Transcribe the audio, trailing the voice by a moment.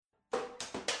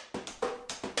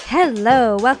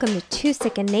Hello, welcome to Too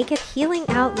Sick and Naked Healing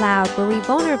Out Loud, where we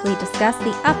vulnerably discuss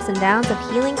the ups and downs of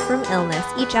healing from illness.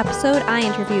 Each episode, I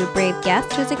interview a brave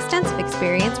guest who has extensive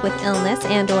experience with illness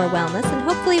and or wellness, and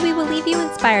hopefully we will leave you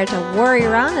inspired to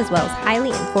warrior on as well as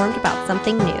highly informed about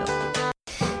something new.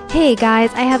 Hey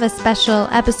guys, I have a special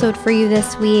episode for you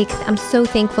this week. I'm so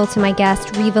thankful to my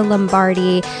guest, Riva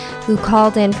Lombardi, who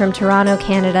called in from Toronto,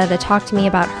 Canada to talk to me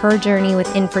about her journey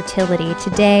with infertility.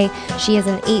 Today, she is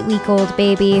an 8-week-old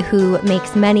baby who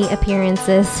makes many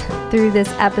appearances through this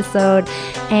episode,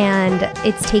 and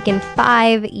it's taken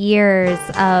 5 years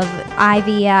of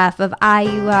IVF, of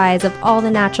IUIs, of all the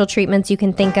natural treatments you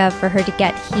can think of for her to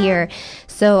get here.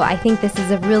 So I think this is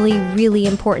a really, really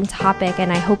important topic,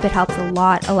 and I hope it helps a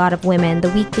lot of women. The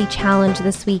weekly challenge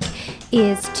this week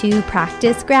is to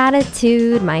practice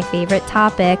gratitude, my favorite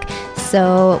topic.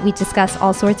 So we discuss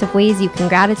all sorts of ways you can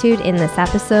gratitude in this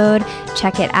episode.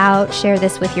 Check it out. Share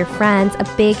this with your friends.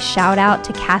 A big shout out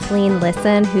to Kathleen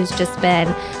Lisson, who's just been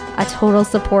a total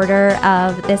supporter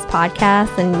of this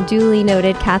podcast. And duly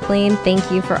noted, Kathleen, thank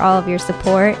you for all of your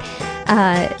support.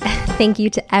 Thank you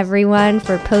to everyone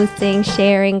for posting,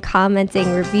 sharing,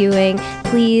 commenting, reviewing.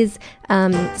 Please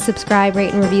subscribe,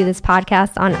 rate, and review this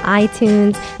podcast on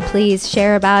iTunes. Please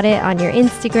share about it on your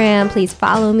Instagram. Please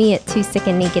follow me at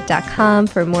toosickandnaked.com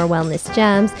for more wellness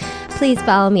gems. Please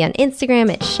follow me on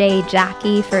Instagram at Shay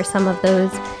Jackie for some of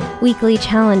those weekly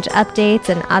challenge updates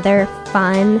and other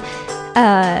fun.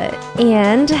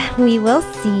 And we will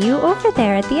see you over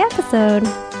there at the episode.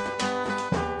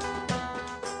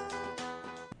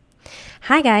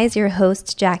 Hi guys, your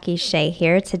host Jackie Shea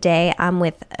here. Today I'm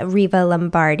with Riva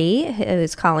Lombardi,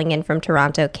 who's calling in from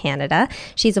Toronto, Canada.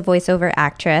 She's a voiceover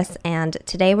actress, and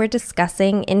today we're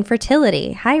discussing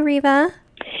infertility. Hi Riva.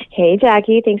 Hey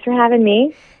Jackie, thanks for having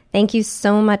me. Thank you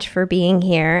so much for being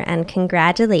here, and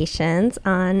congratulations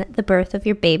on the birth of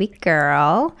your baby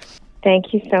girl.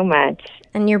 Thank you so much.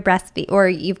 And your breastfeed, or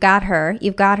you've got her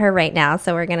right now.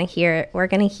 So we're gonna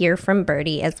hear from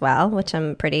Birdie as well, which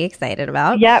I'm pretty excited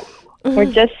about. Yep. We're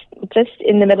just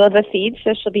in the middle of a feed,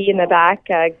 so she'll be in the back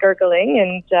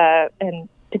gurgling and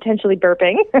potentially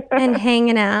burping. And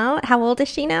hanging out. How old is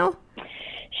she now?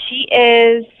 She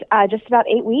is just about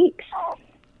 8 weeks.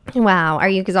 Wow. Are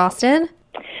you exhausted?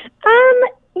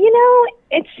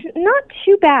 It's not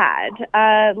too bad.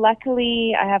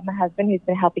 Luckily, I have my husband who's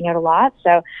been helping out a lot,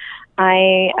 so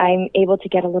I'm able to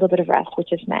get a little bit of rest,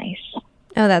 which is nice.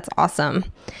 Oh, that's awesome.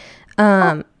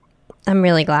 I'm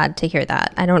really glad to hear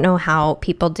that. I don't know how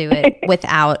people do it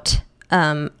without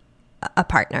a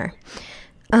partner.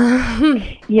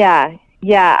 Yeah,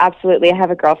 absolutely. I have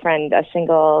a girlfriend, a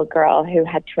single girl who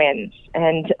had twins,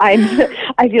 and I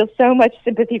feel so much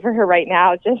sympathy for her right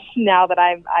now. Just now that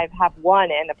I have one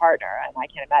and a partner, and I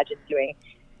can't imagine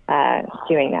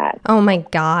doing that. Oh my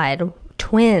God,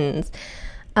 twins.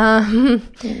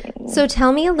 So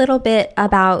tell me a little bit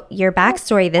about your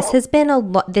backstory. This has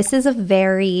been this is a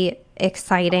very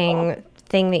exciting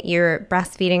thing that you're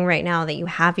breastfeeding right now, that you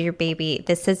have your baby.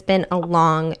 This has been a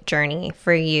long journey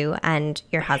for you and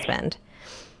your husband.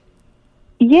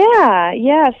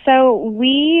 Yeah. So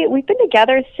we've been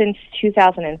together since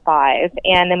 2005,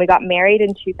 and then we got married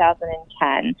in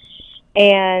 2010.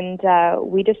 And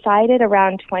we decided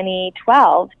around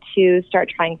 2012 to start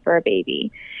trying for a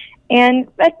baby. And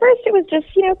at first it was just,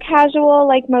 casual,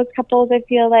 like most couples, I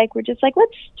feel like. We're just like,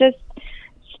 let's just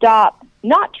stop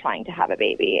not trying to have a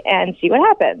baby and see what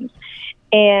happens.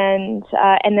 And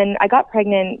then I got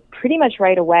pregnant pretty much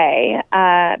right away,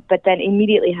 but then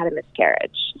immediately had a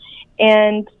miscarriage.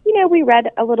 And, we read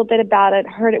a little bit about it,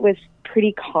 heard it was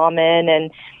pretty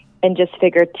common, and just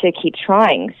figured to keep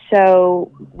trying.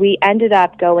 So we ended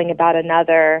up going about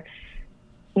another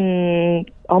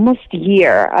almost a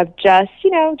year of just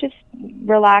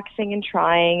relaxing and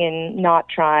trying and not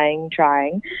trying.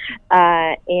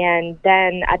 And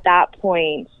then at that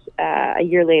point, a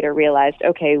year later, realized,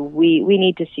 okay, we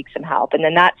need to seek some help. And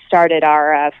then that started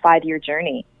our 5-year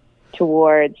journey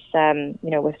towards,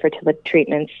 with fertility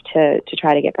treatments to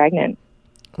try to get pregnant.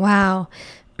 Wow.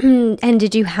 And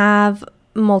did you have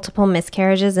multiple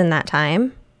miscarriages in that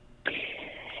time?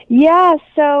 Yeah,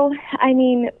 so,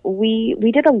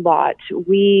 we did a lot.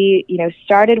 We,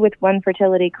 started with one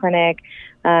fertility clinic.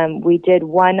 We did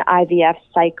one IVF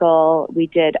cycle. We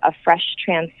did a fresh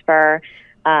transfer,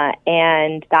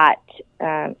 and that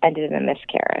ended in a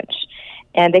miscarriage.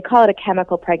 And they call it a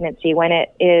chemical pregnancy when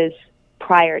it is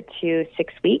prior to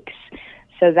 6 weeks.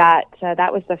 So that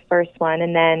was the first one.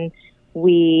 And then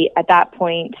at that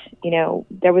point,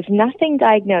 there was nothing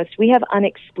diagnosed. We have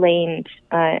unexplained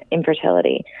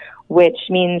infertility, which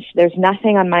means there's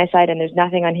nothing on my side and there's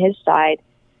nothing on his side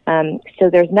So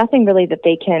there's nothing really that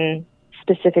they can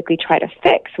specifically try to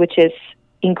fix, which is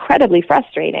incredibly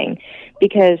frustrating,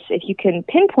 because if you can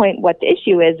pinpoint what the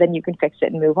issue is, then you can fix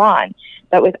it and move on.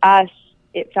 But with us,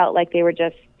 it felt like they were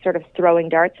just sort of throwing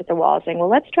darts at the wall, saying, well,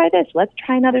 let's try this, let's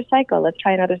try another cycle, let's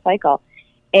try another cycle.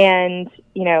 And,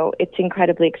 it's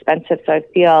incredibly expensive. So I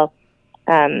feel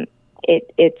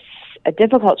it's a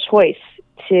difficult choice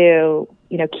to,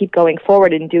 keep going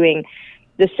forward and doing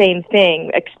the same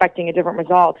thing, expecting a different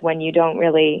result when you don't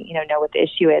really, know what the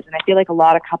issue is. And I feel like a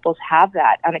lot of couples have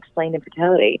that unexplained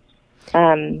infertility.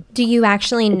 Do you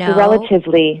actually know?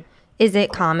 Relatively. Is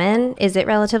it common? Is it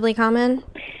relatively common?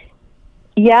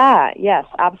 Yeah, yes,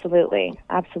 absolutely.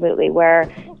 Absolutely. Where,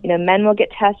 men will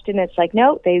get tested and it's like,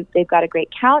 no, they've got a great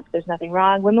count. There's nothing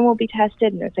wrong. Women will be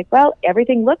tested and it's like, well,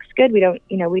 everything looks good. We don't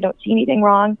see anything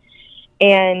wrong.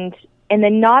 And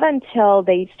then not until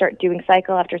they start doing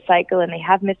cycle after cycle and they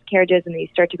have miscarriages and they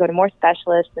start to go to more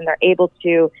specialists and they're able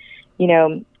to,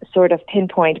 sort of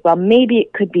pinpoint, well, maybe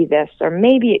it could be this or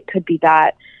maybe it could be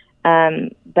that.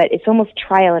 But it's almost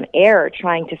trial and error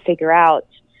trying to figure out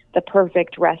the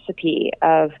perfect recipe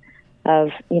of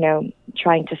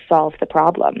trying to solve the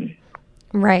problem.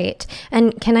 Right.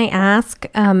 And can I ask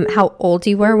how old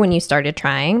you were when you started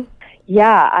trying?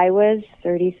 Yeah, I was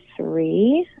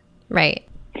 33. Right.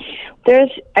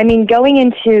 Going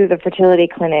into the fertility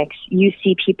clinics, you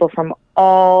see people from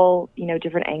all,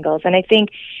 different angles. And I think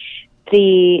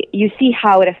you see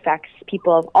how it affects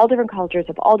people of all different cultures,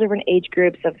 of all different age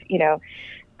groups, of,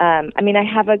 I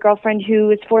have a girlfriend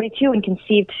who is 42 and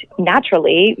conceived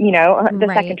naturally, the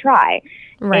Right. second try.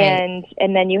 Right.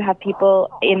 And then you have people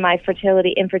in my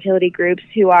infertility groups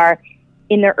who are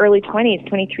in their early 20s,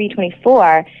 23,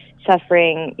 24,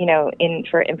 suffering,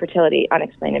 for infertility,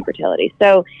 unexplained infertility.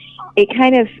 So it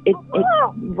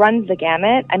runs the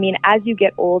gamut. As you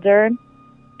get older,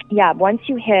 once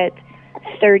you hit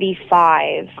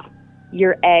 35,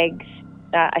 your eggs,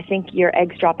 I think your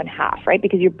eggs drop in half, right?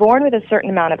 Because you're born with a certain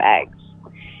amount of eggs.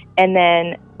 And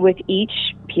then with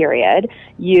each period,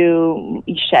 you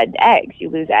shed eggs, you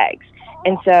lose eggs.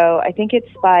 And so I think it's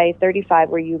by 35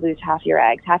 where you lose half your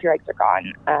eggs are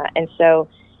gone. And so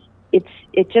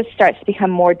it just starts to become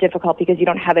more difficult because you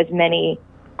don't have as many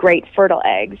great fertile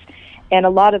eggs. And a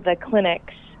lot of the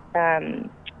clinics,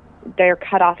 their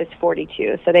cutoff is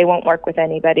 42, so they won't work with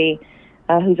anybody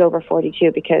who's over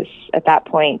 42, because at that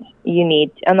point you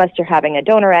need, unless you're having a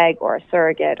donor egg or a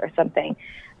surrogate or something.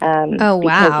 Oh,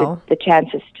 wow. Because the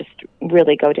chances just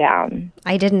really go down.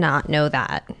 I did not know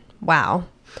that. Wow.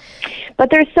 But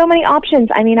there's so many options.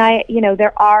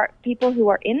 There are people who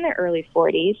are in their early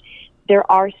 40s. There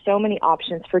are so many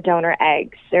options for donor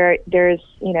eggs. There's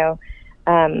so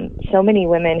many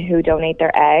women who donate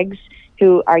their eggs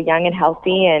who are young and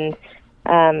healthy and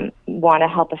want to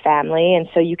help a family, and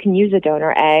so you can use a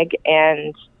donor egg.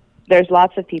 And there's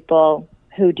lots of people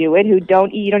who do it who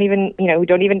don't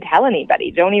even tell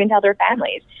anybody, don't even tell their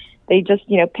families. They just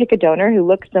pick a donor who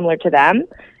looks similar to them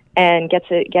and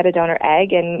get a donor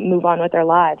egg and move on with their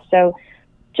lives. So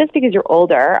just because you're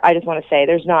older, I just want to say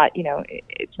there's not,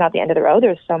 it's not the end of the road.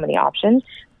 There's so many options.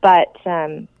 But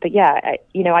yeah,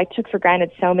 I took for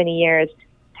granted so many years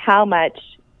how much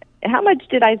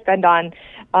did I spend on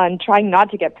trying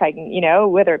not to get pregnant,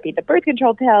 whether it be the birth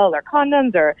control pill or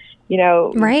condoms or,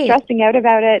 Right. stressing out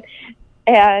about it.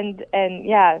 And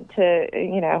yeah,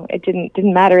 it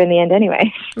didn't matter in the end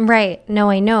anyway. Right.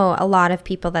 No, I know a lot of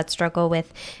people that struggle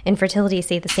with infertility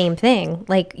say the same thing.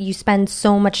 Like, you spend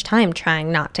so much time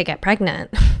trying not to get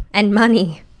pregnant and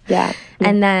money. Yeah.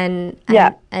 And then,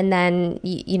 yeah. And then,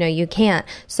 you can't.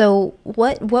 So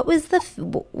what were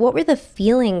the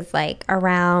feelings like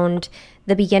around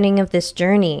the beginning of this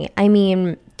journey?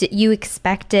 You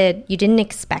didn't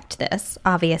expect this,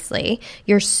 obviously.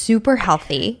 You're super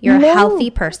healthy. You're a healthy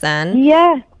person.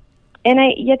 Yeah. And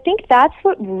I think that's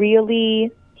what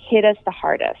really hit us the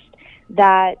hardest,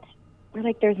 that we're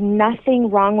like, there's nothing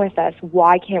wrong with us.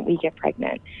 Why can't we get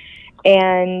pregnant?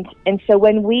 And so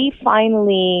when we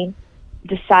finally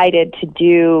decided to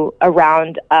do a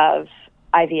round of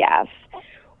IVF,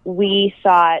 we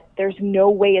thought there's no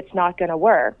way it's not going to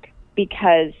work,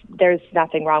 because there's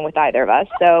nothing wrong with either of us.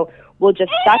 So we'll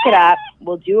just suck it up,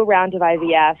 we'll do a round of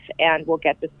IVF, and we'll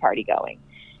get this party going.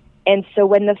 And so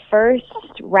when the first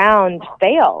round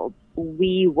failed,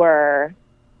 we were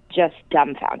just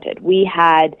dumbfounded. We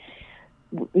had,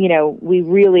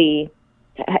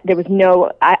 there was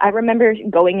no, I remember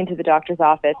going into the doctor's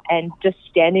office and just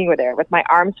standing there with my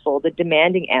arms folded,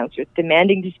 demanding answers,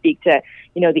 demanding to speak to,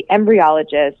 the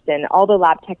embryologist and all the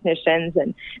lab technicians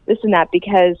and this and that,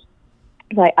 because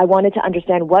like, I wanted to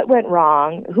understand what went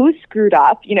wrong, who screwed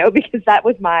up, because that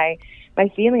was my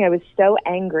feeling. I was so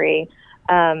angry.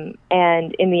 And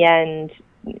in the end,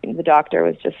 the doctor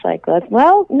was just like,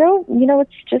 well, no,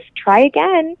 let's just try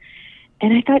again.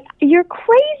 And I thought, you're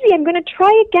crazy. I'm going to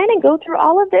try again and go through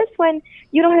all of this when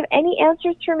you don't have any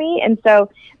answers for me. And so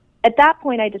at that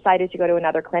point, I decided to go to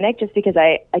another clinic just because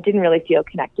I didn't really feel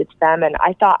connected to them. And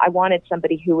I thought I wanted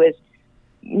somebody who was,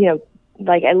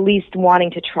 like at least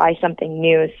wanting to try something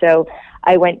new. So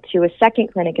I went to a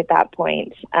second clinic at that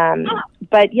point.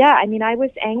 But yeah, I mean, I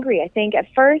was angry. I think at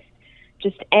first,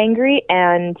 just angry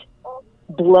and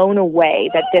blown away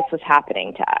that this was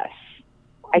happening to us.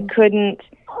 I couldn't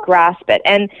grasp it.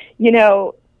 And,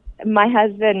 my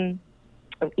husband,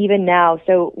 even now,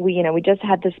 so we just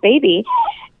had this baby,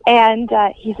 and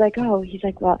he's like, well,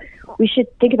 we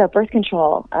should think about birth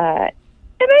control. And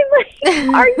I'm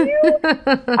like, are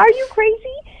you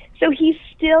crazy? So he's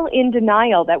still in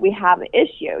denial that we have an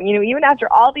issue. Even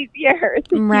after all these years,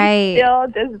 right. He still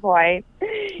at this point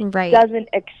doesn't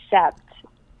accept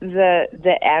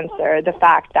the answer, the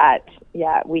fact that,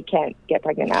 we can't get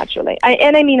pregnant naturally.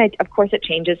 Of course it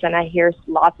changes, and I hear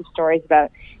lots of stories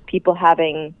about people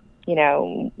having,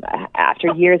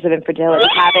 after years of infertility,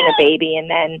 having a baby and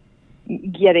then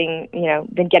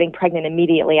getting pregnant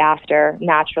immediately after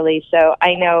naturally. So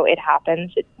I know it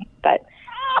happens, but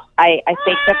I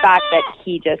think the fact that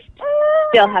he just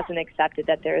still hasn't accepted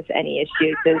that there's any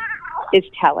issues is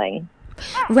telling.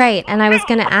 Right. And I was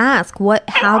going to ask,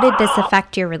 how did this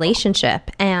affect your relationship?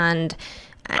 And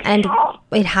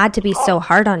it had to be so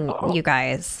hard on you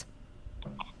guys.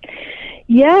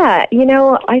 Yeah.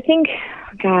 I think,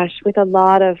 with a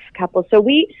lot of couples. So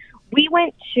we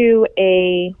went to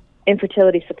a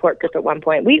infertility support group at one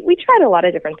point. We tried a lot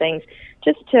of different things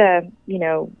just to,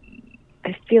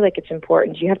 I feel like it's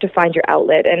important. You have to find your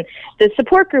outlet. And the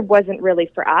support group wasn't really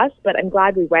for us, but I'm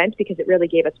glad we went because it really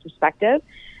gave us perspective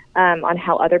on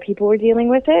how other people were dealing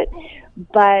with it.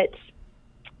 But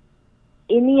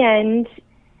in the end,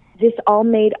 this all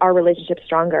made our relationship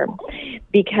stronger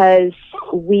because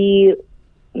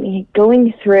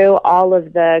going through all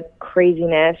of the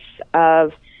craziness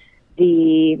of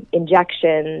the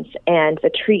injections and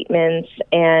the treatments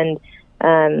and,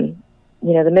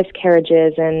 the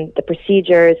miscarriages and the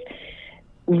procedures,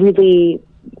 really,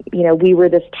 we were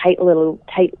this tight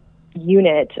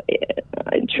unit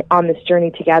on this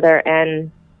journey together,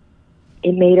 and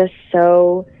it made us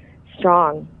so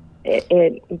strong.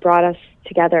 It brought us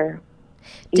together,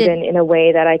 even in a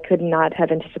way that I could not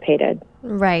have anticipated.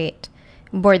 Right.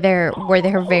 Were there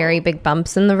very big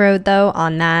bumps in the road though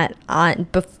on that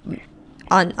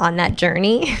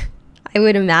journey? I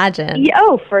would imagine.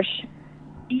 Yeah, for sure.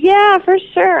 Yeah, for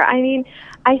sure. I mean,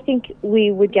 I think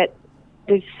we would get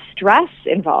there's stress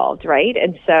involved, right?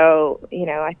 And so,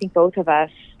 I think both of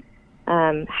us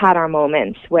had our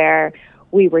moments where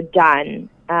we were done.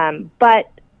 But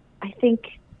I think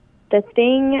the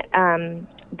thing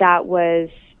that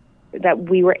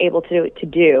we were able to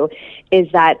do is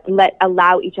that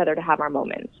allow each other to have our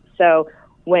moments. So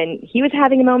when he was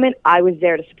having a moment, I was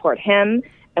there to support him,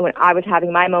 and when I was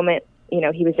having my moment,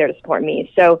 he was there to support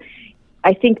me. So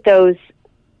I think those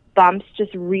bumps,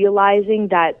 just realizing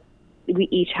that we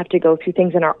each have to go through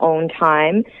things in our own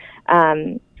time,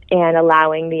 and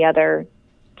allowing the other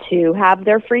to have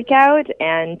their freak out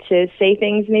and to say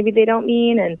things maybe they don't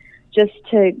mean, and just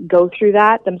to go through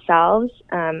that themselves.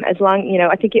 As long,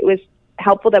 I think it was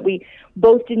helpful that we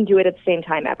both didn't do it at the same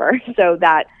time ever. So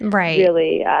that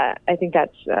really, I think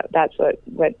that's what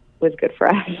was good for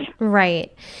us.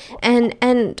 Right.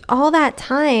 And all that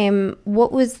time,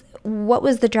 what was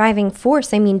the driving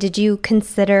force? I mean, did you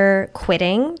consider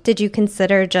quitting? Did you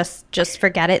consider just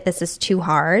forget it? This is too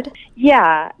hard.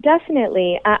 Yeah,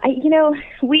 definitely.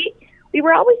 We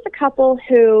were always the couple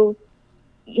who,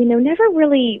 never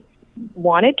really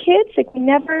wanted kids. Like, we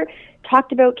never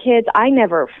talked about kids.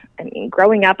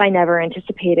 Growing up, I never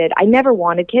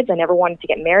wanted kids. I never wanted to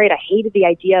get married. I hated the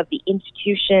idea of the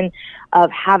institution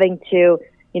of having to,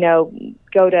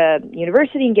 go to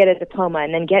university and get a diploma,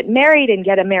 and then get married and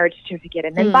get a marriage certificate,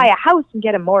 and then buy a house and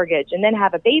get a mortgage, and then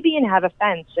have a baby and have a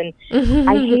fence. And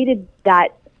I hated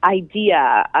that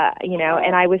idea,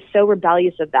 and I was so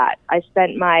rebellious of that. I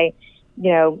spent my,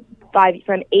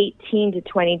 from 18 to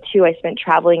 22, I spent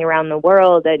traveling around the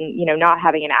world and, not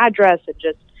having an address and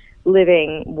just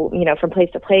living, from place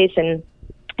to place. And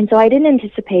so I didn't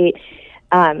anticipate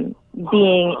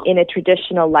being in a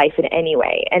traditional life in any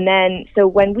way. And then, so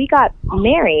when we got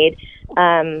married,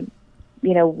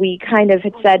 we kind of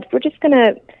had said, we're just going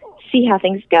to see how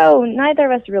things go.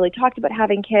 Neither of us really talked about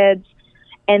having kids.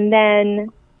 And then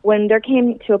when there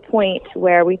came to a point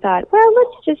where we thought, well,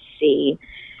 let's just see,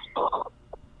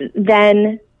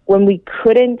 then when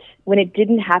it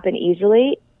didn't happen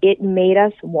easily, it made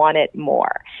us want it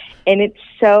more. And it's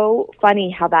so funny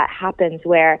how that happens,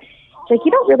 where it's like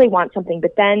you don't really want something,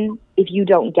 but then if you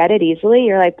don't get it easily,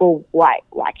 you're like, well, why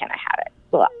can't I have it?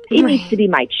 Well, it needs to be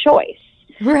my choice.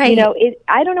 Right.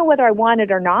 I don't know whether I want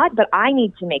it or not, but I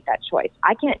need to make that choice.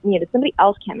 I can't, somebody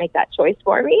else can't make that choice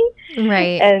for me.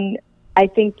 Right. And I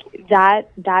think that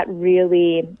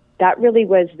really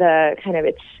was the kind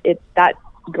of, that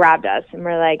grabbed us, and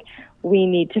we're like, we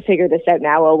need to figure this out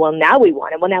now. Well, now we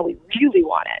want it. Well, now we really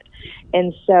want it.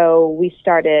 And so we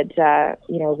started,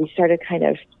 kind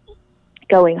of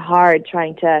going hard,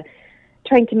 trying to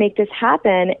make this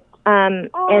happen.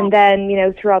 And then,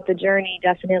 throughout the journey,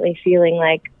 definitely feeling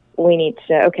like we need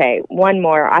to, one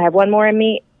more. I have one more in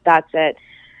me. That's it.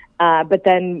 But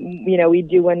then, we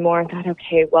do one more and thought,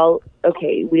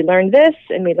 we learned this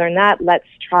and we learned that. Let's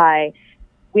try.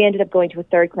 We ended up going to a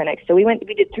third clinic. So we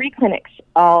did 3 clinics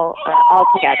all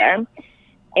together.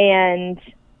 And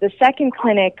the second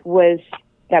clinic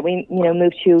that we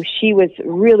moved to, she was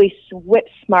really whip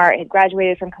smart, had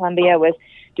graduated from Columbia, was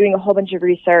doing a whole bunch of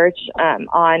research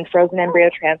on frozen embryo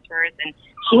transfers, and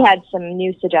she had some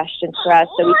new suggestions for us.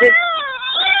 So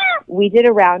we did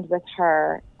a round with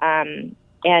her, and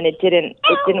it didn't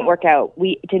work out.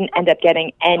 We didn't end up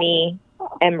getting any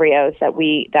embryos that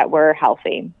were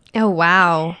healthy. Oh,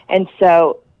 wow. And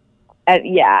so at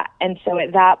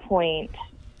that point,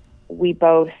 we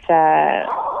both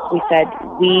we said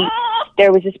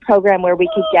there was this program where we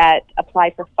could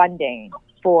apply for funding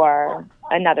for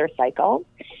another cycle,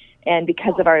 and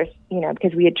because of our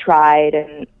because we had tried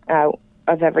and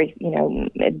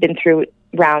had been through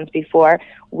rounds before,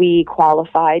 we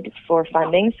qualified for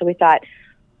funding. So we thought,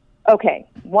 okay,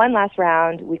 one last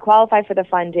round, we qualify for the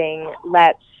funding,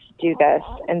 let's do this.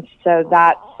 And so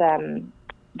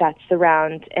that's the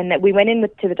round. And that we went in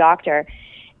to the doctor,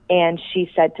 and she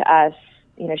said to us,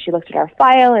 she looked at our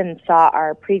file and saw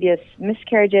our previous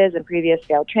miscarriages and previous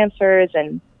failed transfers,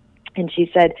 and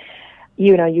she said,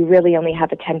 you really only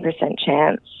have a 10%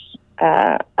 chance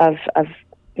of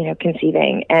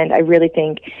conceiving, and I really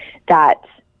think that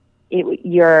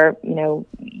your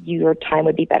time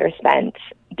would be better spent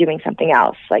doing something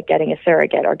else, like getting a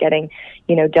surrogate or getting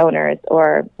donors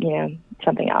or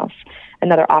something else,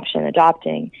 another option,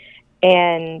 adopting.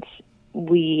 And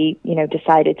we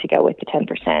decided to go with the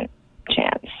 10%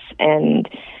 chance. And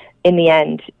in the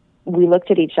end, we looked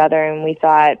at each other and we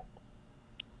thought,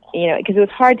 because it was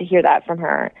hard to hear that from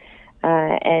her,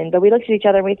 but we looked at each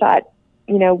other and we thought,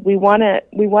 we want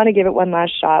to give it one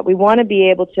last shot. We want to be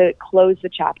able to close the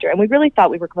chapter. And we really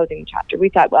thought we were closing the chapter. We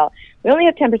thought, well, we only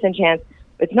have 10% chance.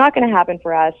 It's not going to happen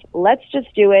for us. Let's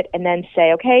just do it and then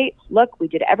say, okay, look, we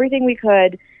did everything we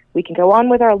could. We can go on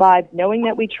with our lives knowing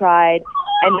that we tried,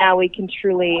 and now we can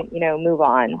truly, move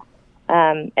on.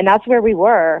 And that's where we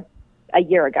were a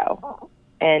year ago.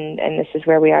 And this is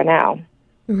where we are now.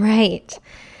 Right.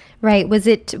 Right. Was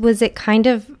it kind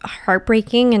of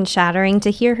heartbreaking and shattering to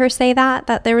hear her say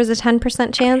that there was a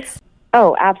 10% chance?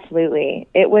 Oh, absolutely.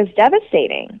 It was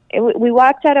devastating. We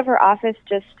walked out of her office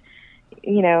just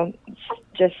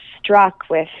struck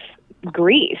with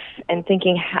grief and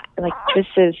thinking, this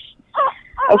is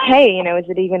okay. Is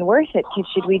it even worth it?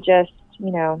 Should we just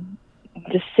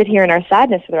sit here in our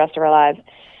sadness for the rest of our lives?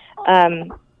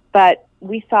 But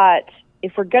we thought,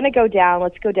 if we're going to go down,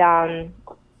 let's go down,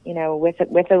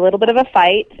 with a little bit of a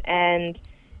fight and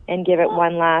give it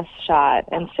one last shot.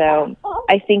 And so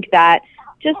I think that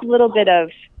just a little bit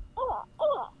of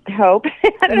hope.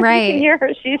 I don't know if you can hear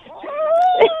her. She's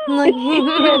in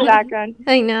the background.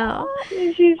 I know.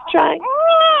 She's trying.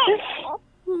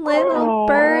 Little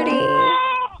birdie.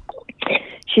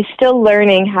 She's still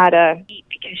learning how to eat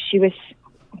because she was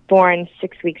born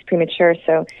 6 weeks premature,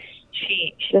 so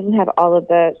she doesn't have all of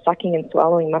the sucking and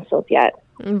swallowing muscles yet.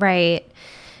 Right.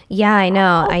 Yeah, I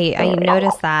know. I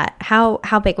noticed that. How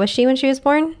big was she when she was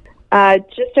born?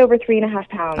 Just over 3.5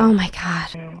 pounds. Oh my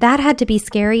God. That had to be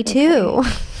scary too.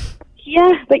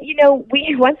 Yeah, but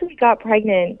once we got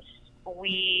pregnant,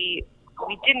 we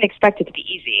didn't expect it to be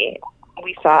easy.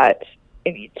 We thought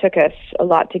it took us a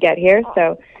lot to get here,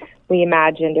 so we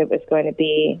imagined it wasn't going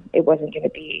to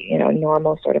be a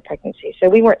normal sort of pregnancy. So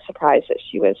we weren't surprised that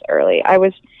she was early. I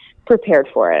was prepared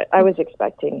for it. I was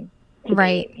expecting to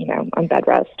be, on bed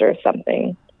rest or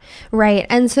something. Right.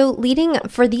 And so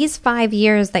for these 5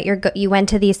 years that you went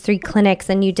to these 3 clinics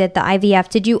and you did the IVF,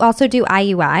 did you also do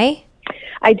IUI?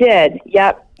 I did.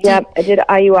 Yep. I did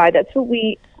IUI. That's what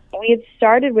we had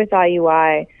started with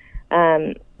IUI.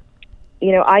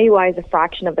 IUI is a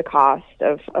fraction of the cost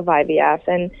of IVF,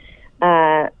 and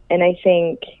I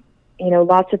think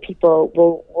lots of people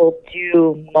will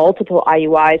do multiple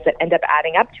IUIs that end up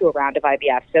adding up to a round of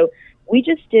IVF. So we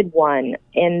just did one,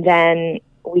 and then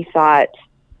we thought,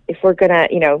 if we're gonna,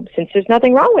 since there's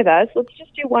nothing wrong with us, let's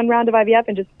just do one round of IVF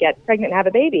and just get pregnant and have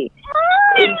a baby.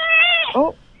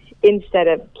 Instead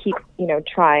of keep,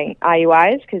 trying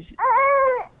IUIs, because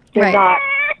they're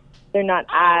not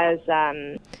as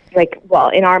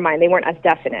in our mind, they weren't as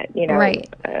definite. Right.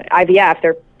 IVF,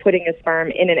 they're putting a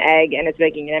sperm in an egg and it's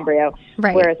making an embryo.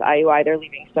 Right. Whereas IUI, they're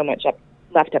leaving so much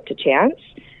left up to chance.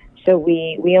 So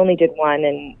we only did one,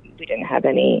 and we didn't have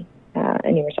any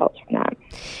results from that.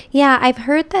 Yeah, I've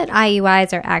heard that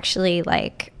IUIs are actually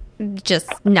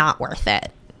just not worth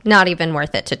it. Not even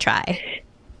worth it to try.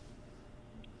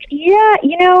 Yeah,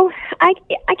 I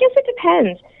guess it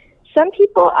depends. Some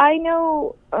people, I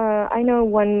know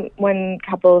one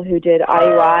couple who did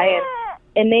IUI,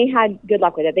 and they had good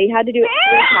luck with it. They had to do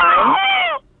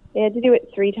it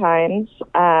 3 times.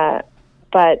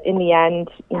 But in the end,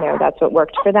 that's what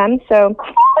worked for them. So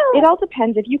it all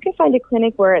depends. If you can find a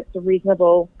clinic where it's a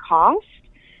reasonable cost,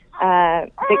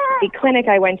 the clinic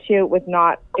I went to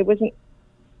wasn't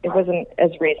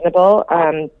as reasonable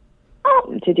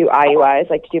to do IUIs,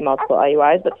 to do multiple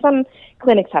IUIs. But some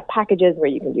clinics have packages where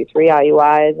you can do 3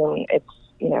 IUIs, and it's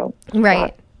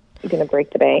right. not going to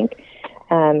break the bank.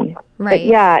 Right. But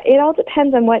yeah, it all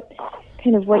depends on what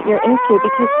you're into,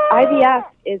 because IVF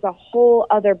is a whole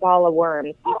other ball of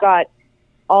worms. You've got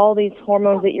all these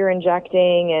hormones that you're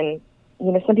injecting,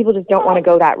 and some people just don't want to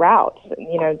go that route.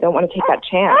 Don't want to take that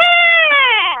chance.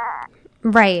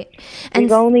 Right. And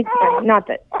not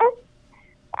that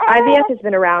IVF has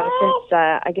been around since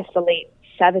I guess the late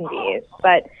 70s,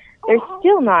 but there's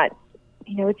still not.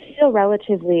 It's still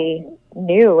relatively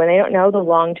new, and they don't know the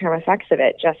long-term effects of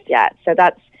it just yet. So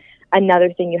that's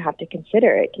another thing you have to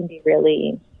consider. It can be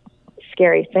really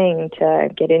scary thing to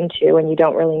get into, and you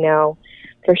don't really know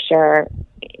for sure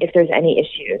if there's any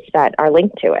issues that are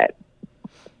linked to it.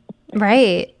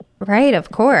 Right,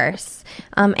 of course.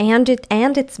 And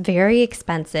it's very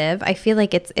expensive. I feel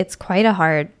like it's quite a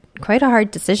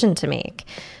hard decision to make.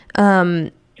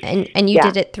 And you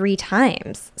did it 3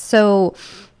 times. So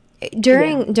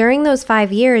during those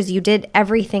 5 years, you did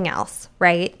everything else,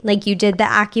 right? You did the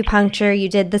acupuncture, you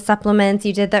did the supplements,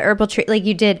 you did the herbal treat,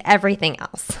 you did everything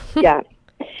else. Yeah.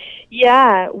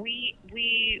 We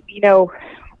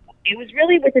it was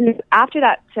really after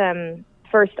that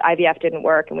first IVF didn't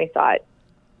work, and we thought,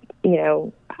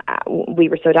 we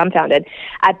were so dumbfounded.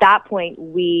 At that point,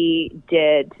 we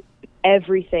did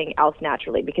everything else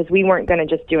naturally, because we weren't going to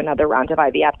just do another round of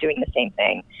IVF doing the same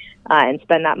thing and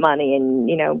spend that money and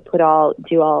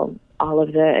do all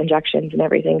of the injections and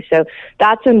everything. So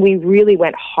that's when we really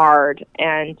went hard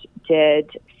and did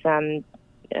some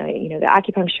the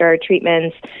acupuncture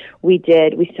treatments. We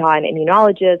saw an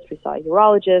immunologist, we saw a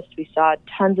urologist, we saw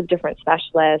tons of different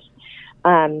specialists,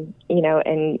 and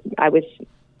I was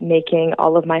making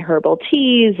all of my herbal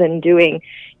teas and doing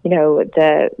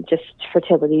the just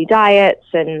fertility diets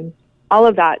and all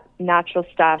of that natural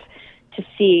stuff to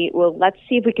see, let's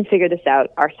see if we can figure this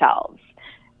out ourselves.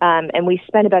 And we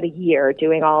spent about a year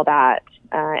doing all that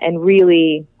and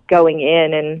really going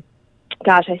in, and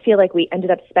gosh, I feel like we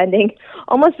ended up spending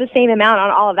almost the same amount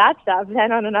on all of that stuff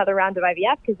than on another round of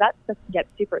IVF, because that stuff can get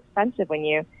super expensive when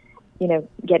you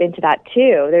get into that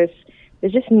too.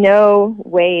 There's just no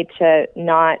way to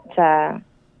not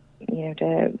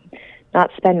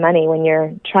spend money when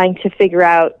you're trying to figure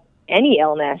out any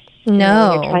illness.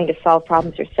 No. When you're trying to solve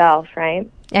problems yourself, right?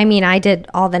 I mean, I did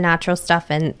all the natural stuff,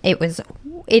 and it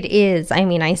is. I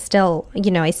mean, I still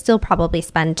probably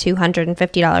spend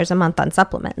 $250 a month on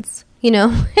supplements.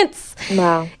 It's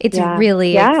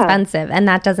really expensive, and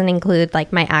that doesn't include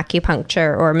my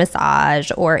acupuncture or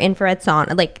massage or infrared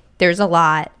sauna. There's a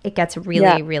lot. It gets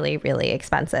really, really, really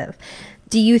expensive.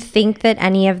 Do you think that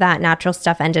any of that natural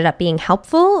stuff ended up being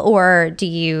helpful, or do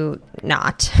you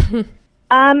not?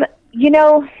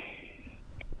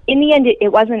 In the end,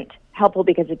 it wasn't helpful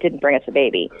because it didn't bring us a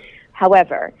baby.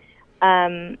 However,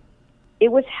 it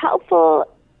was helpful.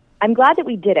 I'm glad that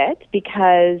we did it,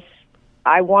 because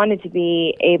I wanted to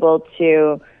be able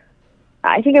to,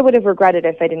 I think I would have regretted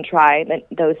if I didn't try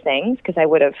those things, because I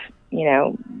would have,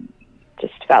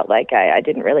 just felt like I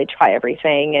didn't really try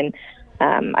everything, and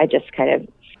I just kind of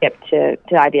skipped to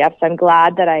IVF. So I'm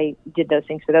glad that I did those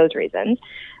things for those reasons.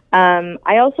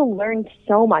 I also learned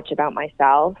so much about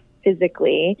myself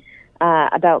physically,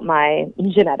 about my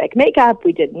genetic makeup.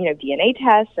 We did, DNA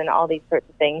tests and all these sorts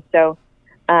of things. So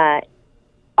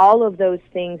all of those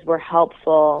things were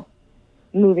helpful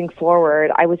moving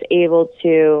forward, I was able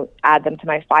to add them to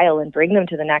my file and bring them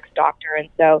to the next doctor. And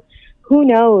so who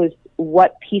knows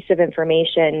what piece of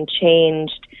information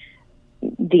changed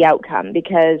the outcome,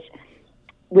 because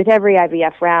with every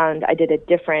IVF round, I did a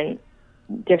different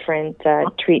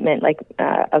treatment, like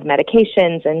of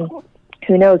medications, and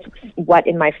who knows what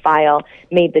in my file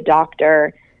made the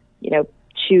doctor,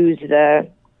 choose the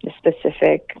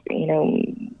specific,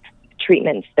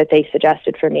 treatments that they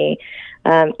suggested for me.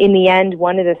 In the end,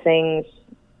 one of the things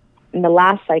in the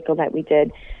last cycle that we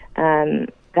did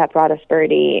that brought us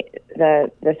Birdie, the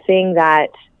thing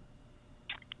that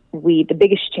the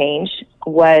biggest change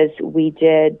was we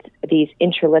did these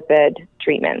intralipid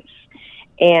treatments.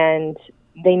 And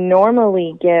they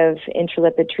normally give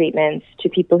intralipid treatments to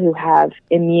people who have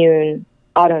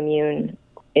autoimmune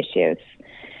issues.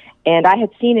 And I had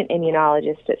seen an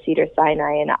immunologist at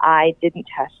Cedars-Sinai, and I didn't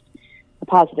test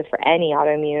positive for any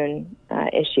autoimmune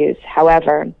issues.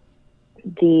 However,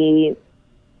 the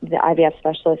IVF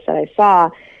specialist that I saw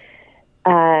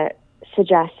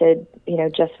suggested,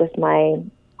 just with my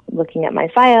looking at my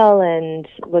file and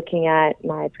looking at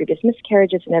my previous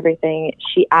miscarriages and everything,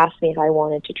 she asked me if I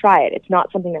wanted to try it. It's not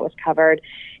something that was covered.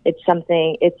 It's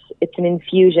an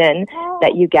infusion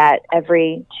that you get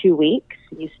every 2 weeks.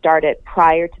 You start it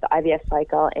prior to the IVF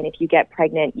cycle, and if you get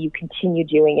pregnant, you continue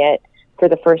doing it for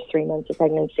the first 3 months of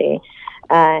pregnancy.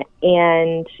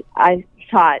 And I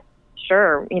thought,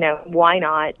 sure, why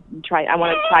not try? I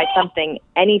want to try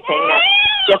anything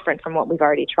that's different from what we've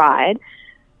already tried.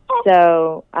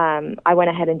 So I went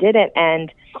ahead and did it.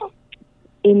 And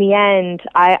in the end,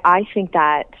 I think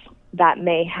that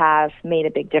may have made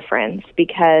a big difference,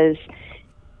 because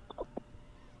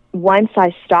once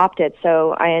I stopped it,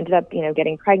 so I ended up,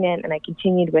 getting pregnant, and I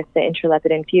continued with the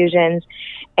intralipid infusions.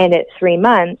 And at 3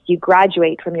 months, you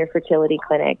graduate from your fertility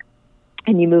clinic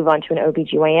and you move on to an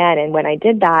OBGYN. And when I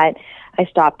did that, I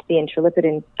stopped the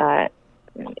intralipid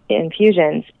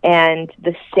infusions. And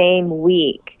the same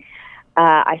week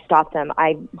I stopped them,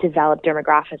 I developed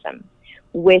dermographism,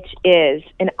 which is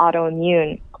an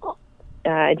autoimmune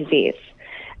disease.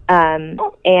 And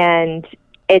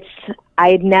I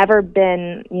had never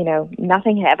been,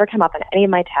 nothing had ever come up on any of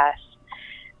my tests.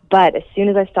 But as soon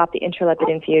as I stopped the intralipid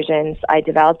infusions, I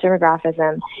developed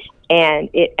dermographism, and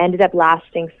it ended up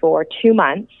lasting for 2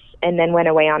 months and then went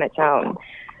away on its own.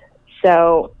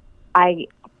 So I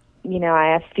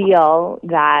feel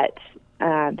that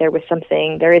there is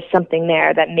something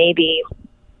there that maybe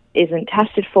isn't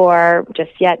tested for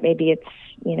just yet. Maybe it's,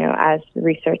 as the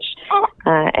research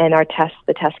and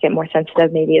the tests get more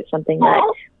sensitive, maybe it's something that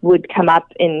would come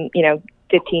up in,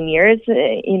 15 years,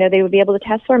 they would be able to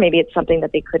test for. Maybe it's something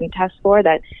that they couldn't test for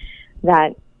that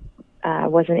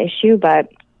was an issue. But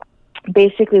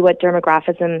basically what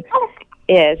dermographism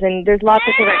is, and there's lots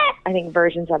of different, I think,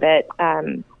 versions of it,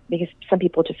 because some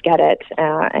people just get it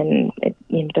and it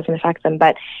doesn't affect them.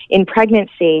 But in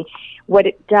pregnancy, what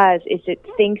it does is it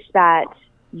thinks that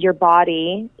your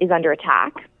body is under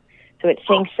attack. So it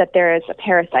thinks that there is a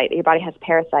parasite, that your body has a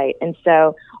parasite. And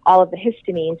so all of the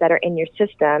histamines that are in your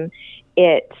system,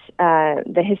 the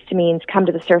histamines come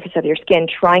to the surface of your skin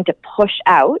trying to push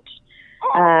out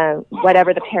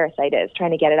whatever the parasite is,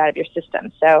 trying to get it out of your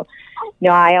system. So,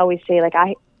 I always say, like,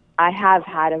 I'm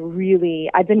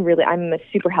a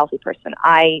super healthy person.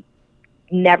 I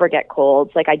never get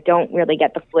colds. Like, I don't really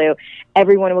get the flu.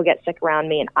 Everyone will get sick around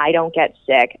me, and I don't get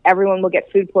sick. Everyone will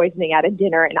get food poisoning at a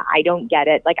dinner, and I don't get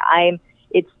it. Like,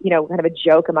 it's kind of a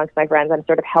joke amongst my friends. I'm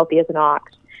sort of healthy as an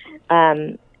ox.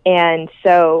 And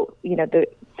so,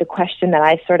 the question that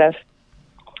I sort of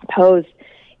pose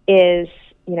is,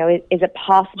 is it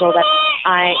possible that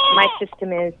my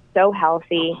system is so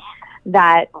healthy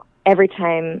that every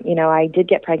time, I did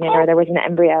get pregnant or there was an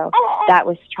embryo that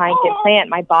was trying to implant,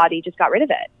 my body just got rid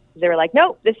of it. They were like,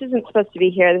 no, this isn't supposed to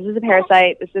be here. This is a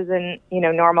parasite. This isn't,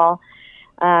 normal.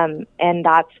 And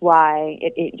that's why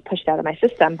it pushed out of my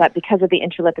system. But because of the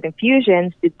intralipid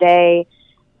infusions, because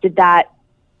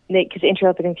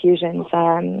intralipid infusions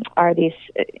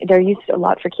they're used a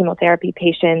lot for chemotherapy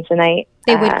patients, and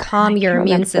they would calm your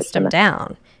immune system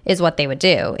down, is what they would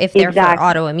do if they're for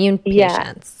autoimmune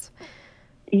patients.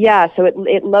 Yeah, so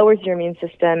it lowers your immune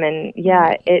system, and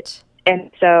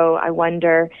and so I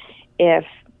wonder if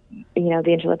the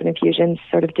intralipid infusions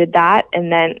sort of did that,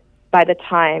 and then by the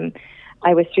time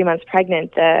I was 3 months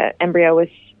pregnant, the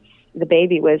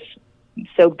baby was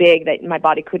so big that my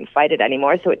body couldn't fight it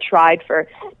anymore. So it tried for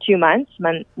 2 months,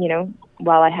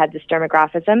 while I had this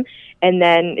dermographism, and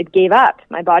then it gave up.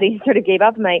 My body sort of gave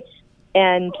up,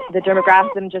 and the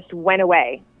dermographism just went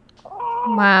away.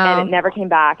 Wow. And it never came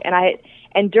back.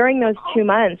 And during those 2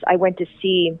 months, I went to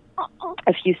see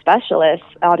a few specialists,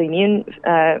 autoimmune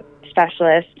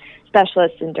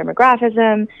specialists in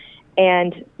dermographism,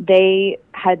 and they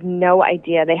had no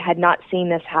idea. They had not seen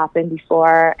this happen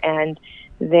before, and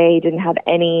they didn't have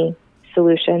any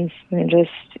solutions. They're just,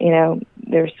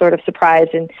 they're sort of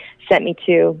surprised and sent me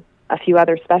to a few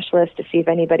other specialists to see if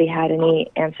anybody had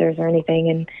any answers or anything,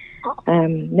 and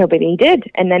nobody did.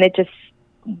 And then it just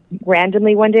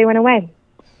randomly one day went away.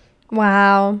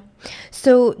 Wow.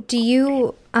 So do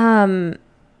you,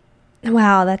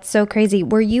 wow, that's so crazy.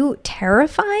 Were you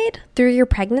terrified through your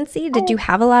pregnancy? Did you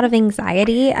have a lot of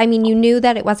anxiety? I mean, you knew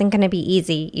that it wasn't going to be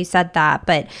easy. You said that,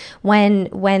 but when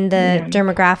the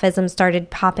dermographism started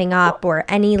popping up or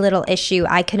any little issue,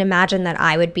 I could imagine that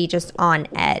I would be just on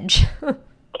edge.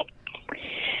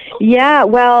 Yeah,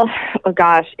 well, oh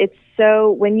gosh, it's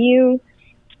so when you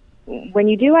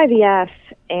do IVF,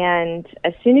 and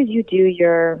as soon as you do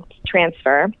your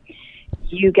transfer,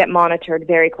 you get monitored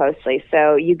very closely.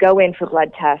 So you go in for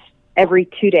blood tests every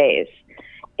 2 days,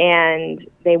 and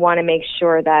they want to make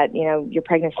sure that, your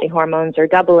pregnancy hormones are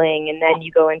doubling, and then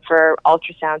you go in for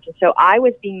ultrasounds. And so I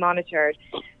was being monitored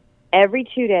every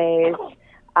 2 days.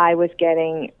 I was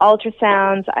getting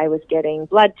ultrasounds, I was getting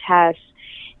blood tests,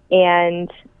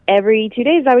 and every 2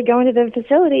 days I would go into the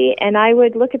facility and I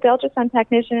would look at the ultrasound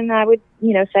technician and I would,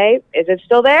 say, is it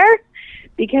still there?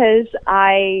 Because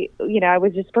I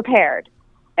was just prepared.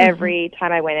 Every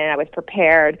time I went in, I was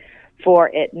prepared for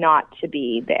it not to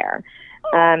be there.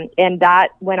 And that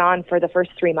went on for the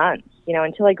first 3 months,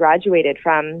 until I graduated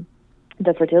from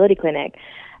the fertility clinic.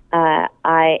 The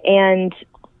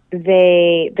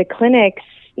clinics,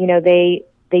 they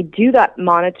do that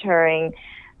monitoring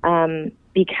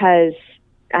because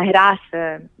I had asked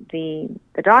the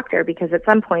doctor, because at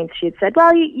some point she had said,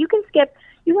 well, you can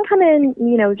come in,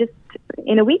 just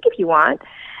in a week if you want.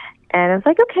 And I was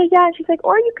like, okay, yeah. And she's like,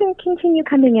 or you can continue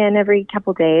coming in every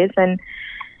couple days. And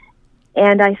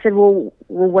I said, well,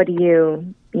 what do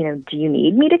you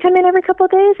need me to come in every couple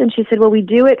of days? And she said, well, we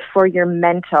do it for your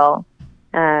mental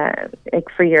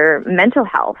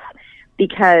health,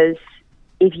 because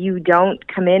if you don't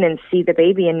come in and see the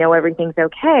baby and know everything's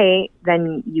okay,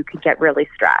 then you could get really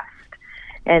stressed,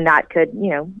 and that could be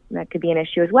an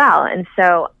issue as well. And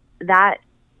so that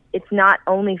it's not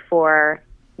only for,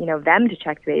 them to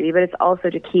check the baby, but it's also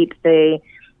to keep the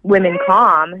women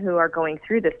calm who are going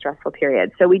through this stressful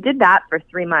period. So we did that for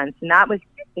 3 months, and that was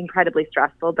incredibly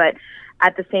stressful. But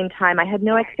at the same time, I had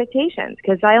no expectations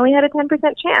because I only had a 10%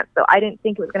 chance. So I didn't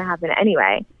think it was going to happen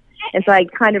anyway. And so I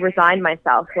kind of resigned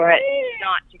myself for it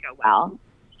not to go well.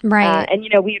 Right. And, we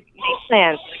made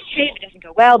plans. Like, okay, if it doesn't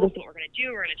go well, this is what we're going to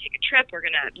do. We're going to take a trip. We're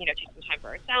going to, take some time for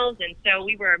ourselves. And so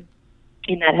we were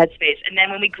in that headspace. And then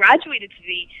when we graduated to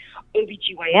the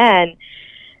OBGYN,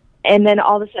 and then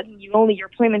all of a sudden your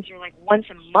appointments are like once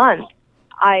a month,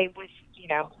 I was,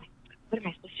 what am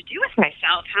I supposed to do with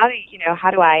myself? How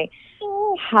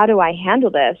do I handle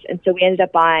this? And so we ended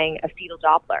up buying a fetal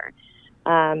Doppler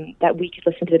that we could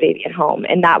listen to the baby at home.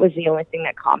 And that was the only thing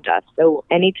that calmed us. So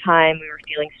anytime we were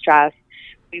feeling stressed,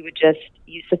 we would just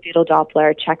use the fetal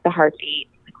Doppler, check the heartbeat.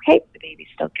 Okay, the baby's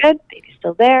still good. The baby's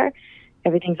still there.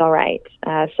 Everything's all right.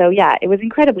 So yeah, it was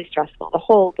incredibly stressful the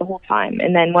whole time.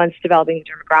 And then once developing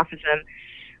dermographism,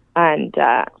 and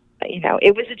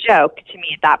it was a joke to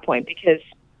me at that point, because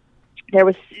there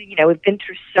was, we've been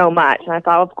through so much, and I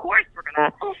thought, of course we're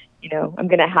gonna, I'm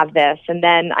gonna have this. And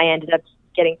then I ended up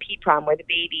getting PPROM, where the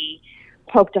baby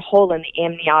poked a hole in the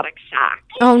amniotic sac.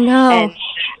 Oh no! And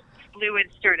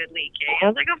fluid started leaking. I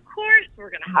was like, of course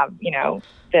we're gonna have,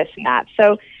 this and that.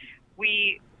 So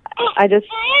after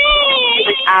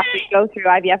you go through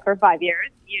IVF for 5 years,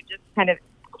 you just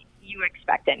you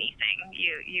expect anything.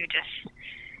 You just,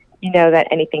 know that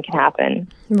anything can happen.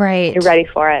 Right. You're ready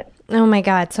for it. Oh my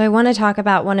God. So I want to talk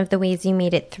about one of the ways you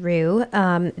made it through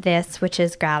this, which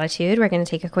is gratitude. We're going to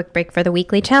take a quick break for the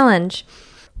weekly challenge.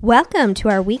 Welcome to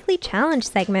our weekly challenge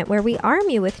segment, where we arm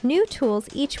you with new tools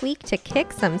each week to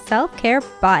kick some self-care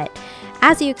butt.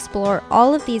 As you explore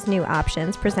all of these new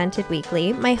options presented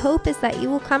weekly, my hope is that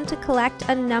you will come to collect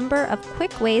a number of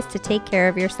quick ways to take care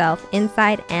of yourself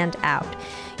inside and out.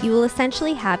 You will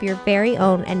essentially have your very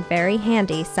own and very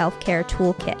handy self-care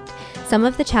toolkit. Some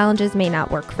of the challenges may not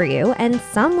work for you, and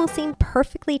some will seem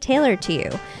perfectly tailored to you.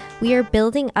 We are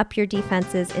building up your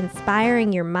defenses,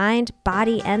 inspiring your mind,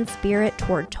 body, and spirit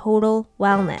toward total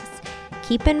wellness.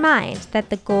 Keep in mind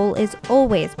that the goal is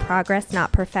always progress,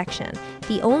 not perfection.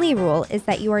 The only rule is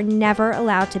that you are never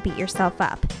allowed to beat yourself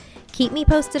up. Keep me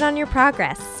posted on your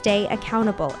progress. Stay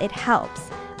accountable. It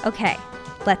helps. Okay,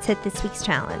 let's hit this week's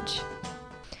challenge.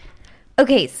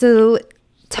 Okay, so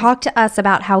talk to us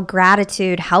about how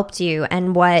gratitude helped you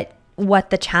and what what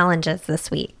the challenge is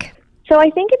this week. So I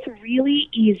think it's really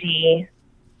easy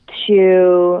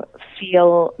to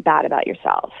feel bad about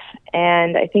yourself.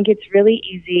 And I think it's really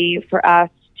easy for us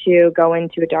to go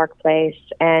into a dark place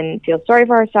and feel sorry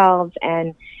for ourselves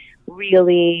and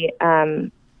really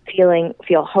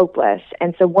feel hopeless.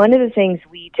 And so one of the things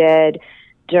we did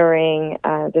during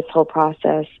this whole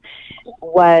process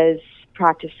was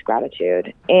practice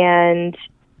gratitude. And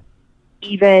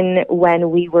even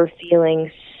when we were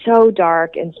feeling so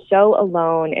dark and so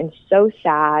alone and so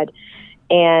sad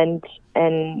and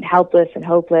helpless and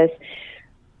hopeless,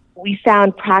 we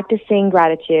found practicing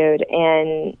gratitude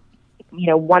and,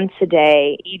 once a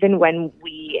day, even when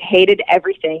we hated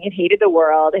everything and hated the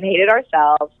world and hated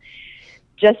ourselves,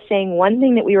 just saying one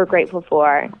thing that we were grateful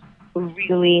for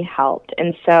really helped.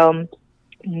 And so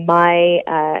my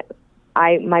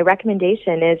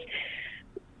recommendation is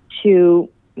to,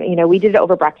 we did it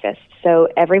over breakfast. So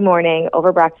every morning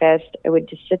over breakfast, I would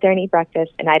just sit there and eat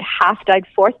breakfast, and I'd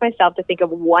force myself to think of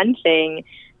one thing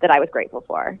that I was grateful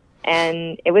for.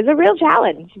 And it was a real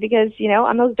challenge because,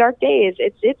 on those dark days,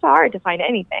 it's hard to find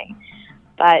anything.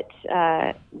 But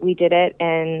we did it,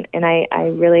 and I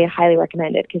really highly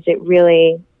recommend it because it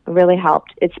really, really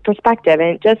helped. It's perspective,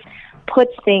 and it just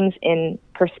puts things in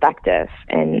perspective.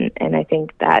 And I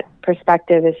think that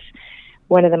perspective is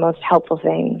one of the most helpful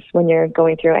things when you're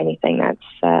going through anything that's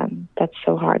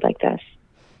so hard like this.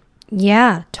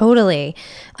 Yeah, totally.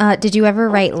 Did you ever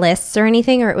write lists or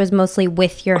anything, or it was mostly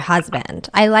with your husband?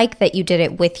 I like that you did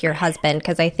it with your husband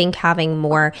because I think having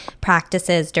more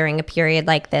practices during a period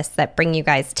like this that bring you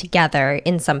guys together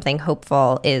in something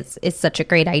hopeful is such a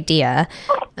great idea.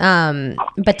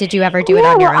 But did you ever do it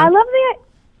on your own? I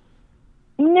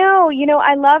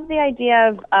love the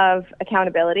idea of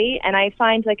accountability, and I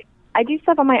find I do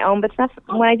stuff on my own, but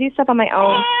when I do stuff on my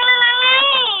own,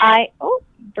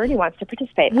 Bernie wants to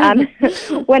participate.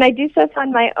 When I do stuff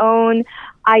on my own,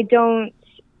 I don't,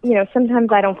 sometimes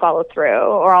I don't follow through,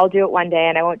 or I'll do it one day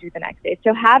and I won't do it the next day.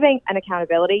 So having an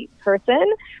accountability person,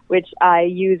 which I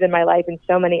use in my life in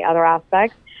so many other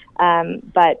aspects,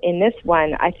 but in this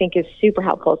one, I think is super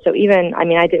helpful. So even, I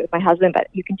did it with my husband, but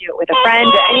you can do it with a friend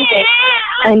or anything,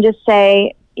 and just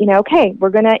say, okay,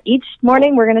 each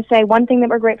morning we're going to say one thing that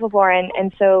we're grateful for.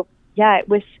 And so, yeah, it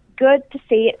was good to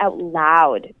say it out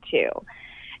loud too.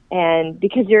 And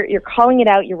because you're calling it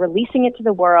out, you're releasing it to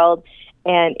the world,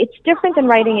 and it's different than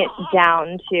writing it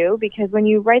down too, because when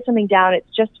you write something down,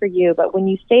 it's just for you. But when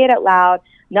you say it out loud,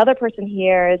 another person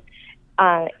hears,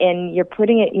 and you're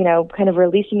putting it, kind of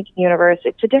releasing it to the universe,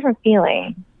 it's a different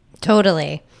feeling.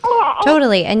 Totally.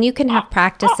 And you can have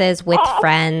practices with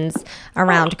friends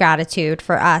around gratitude.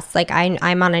 For us,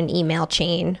 I'm on an email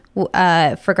chain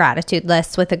for gratitude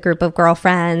lists with a group of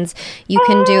girlfriends. You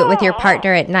can do it with your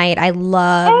partner at night. I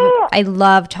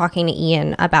love talking to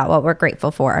Ian about what we're grateful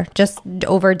for, just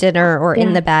over dinner or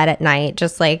in the bed at night.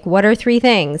 Just what are 3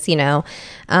 things,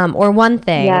 or one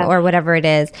thing or whatever it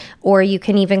is. Or you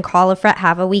can even call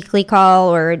have a weekly call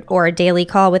or a daily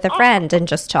call with a friend and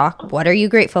just talk. What are you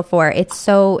grateful for? It's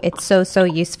so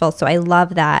useful. So I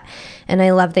love that. And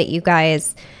I love that you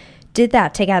guys did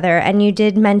that together. And you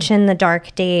did mention the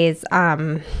dark days.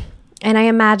 And I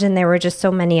imagine there were just so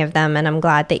many of them. And I'm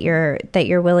glad that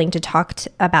you're willing to talk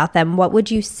about them. What would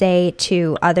you say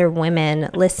to other women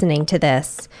listening to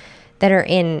this that are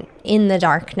in the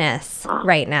darkness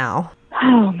right now?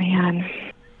 Oh, man.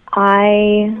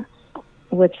 I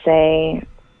would say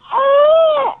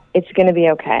it's going to be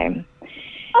okay.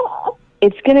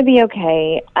 It's going to be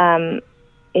okay.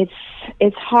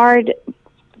 It's hard.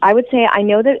 I would say I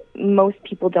know that most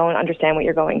people don't understand what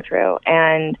you're going through,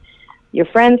 and your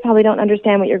friends probably don't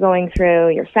understand what you're going through,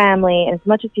 your family, and as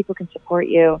much as people can support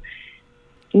you,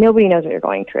 nobody knows what you're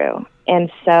going through.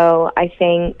 And so I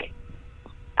think,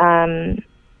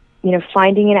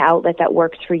 finding an outlet that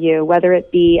works for you, whether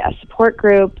it be a support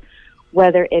group,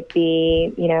 whether it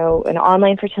be, an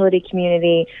online fertility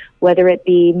community, whether it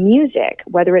be music,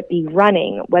 whether it be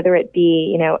running, whether it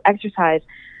be, exercise,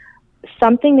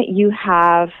 something that you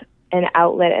have an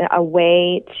outlet, a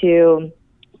way to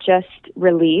just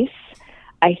release,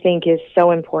 I think is so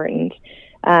important,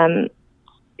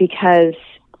 because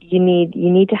you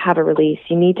need to have a release.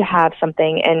 You need to have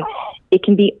something, and it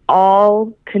can be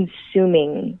all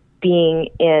consuming being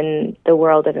in the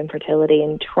world of infertility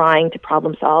and trying to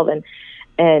problem solve, and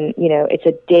it's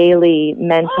a daily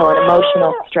mental and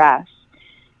emotional stress.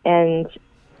 And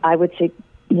I would say,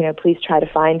 please try to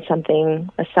find some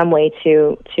way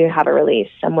to have a release,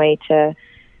 some way to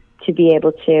be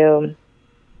able to,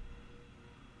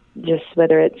 just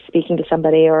whether it's speaking to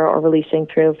somebody or releasing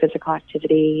through physical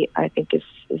activity, I think is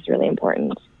really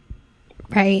important.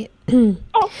 Right.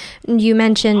 You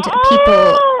mentioned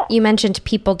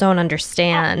people don't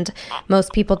understand.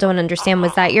 Most people don't understand.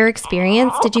 Was that your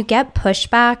experience? Did you get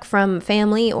pushback from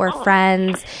family or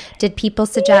friends? Did people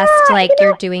suggest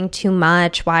you're doing too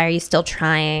much? Why are you still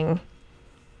trying?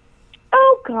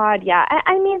 Oh God, yeah.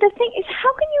 I mean, the thing is,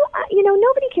 how can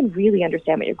nobody can really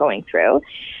understand what you're going through.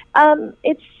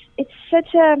 It's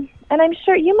such a, and I'm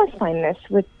sure you must find this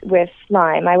with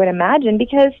Lyme, I would imagine,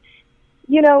 because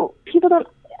people don't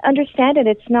understand it.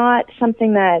 It's not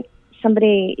something that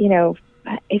somebody,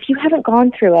 if you haven't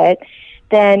gone through it,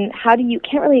 then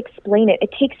can't really explain it.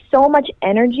 It takes so much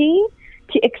energy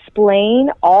to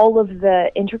explain all of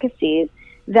the intricacies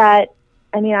that,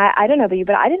 I mean, I don't know about you,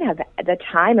 but I didn't have the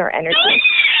time or energy.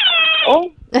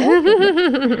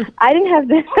 I didn't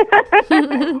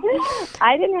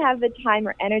have the time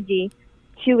or energy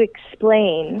to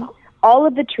explain all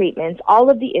of the treatments, all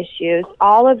of the issues,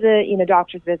 all of the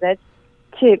doctor's visits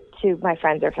to my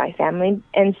friends or my family.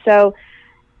 And so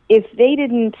if they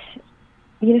didn't,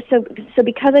 so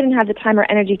because I didn't have the time or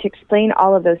energy to explain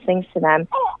all of those things to them,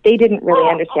 they didn't really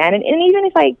understand. And even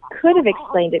if I could have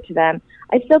explained it to them,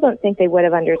 I still don't think they would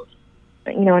have understood.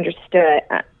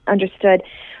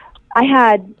 I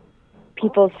had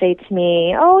people say to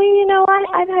me,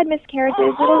 I've had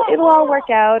miscarriages. It'll all work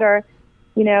out, or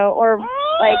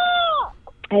like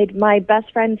I had my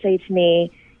best friend say to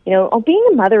me, being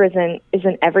a mother isn't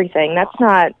everything. That's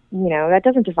not, that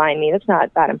doesn't define me. That's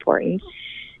not that important.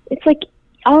 It's like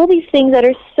all these things that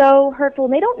are so hurtful,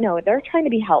 and they don't know it. They're trying to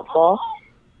be helpful.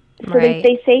 So Right.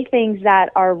 they say things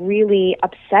that are really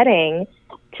upsetting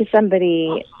to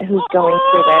somebody who's going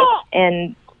through this,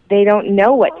 and they don't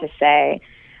know what to say.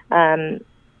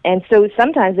 And so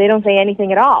sometimes they don't say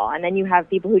anything at all. And then you have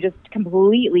people who just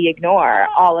completely ignore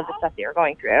all of the stuff that you're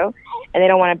going through, and they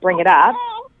don't want to bring it up,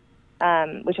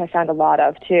 which I found a lot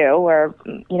of too, where,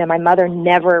 my mother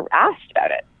never asked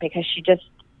about it because she just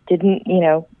didn't,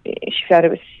 she felt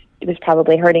it was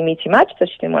probably hurting me too much, so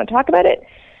she didn't want to talk about it.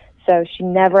 So she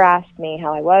never asked me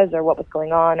how I was or what was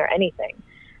going on or anything,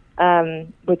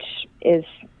 which is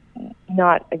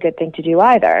not a good thing to do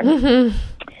either. Mm-hmm.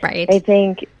 Right. I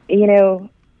think,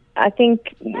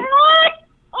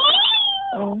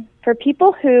 for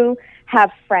people who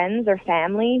have friends or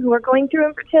family who are going through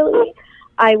infertility,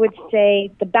 I would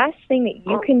say the best thing that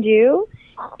you can do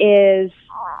is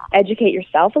educate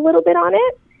yourself a little bit on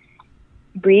it.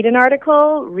 Read an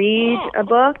article, read a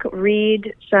book,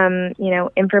 read some,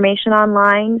 information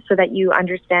online so that you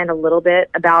understand a little bit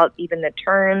about even the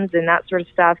terms and that sort of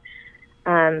stuff,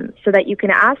 so that you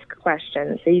can ask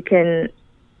questions. So you can,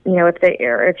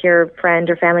 if your friend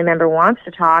or family member wants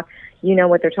to talk,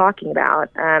 what they're talking about.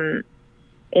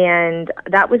 And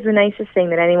that was the nicest thing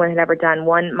that anyone had ever done.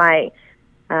 My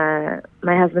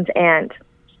husband's aunt,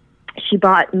 she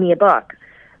bought me a book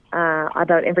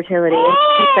about infertility, and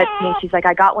she said to me, she's like,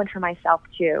 I got one for myself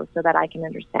too, so that I can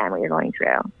understand what you're going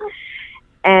through.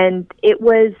 And it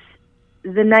was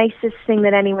the nicest thing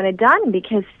that anyone had done,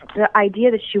 because the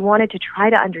idea that she wanted to try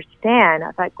to understand,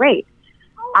 I thought, great,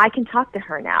 I can talk to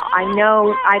her now. I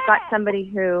know I've got somebody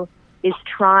who is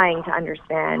trying to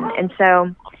understand. And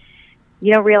so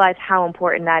you don't realize how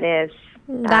important that is.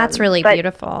 That's really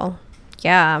beautiful.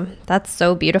 Yeah, that's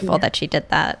so beautiful that she did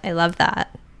that. I love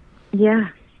that. Yeah.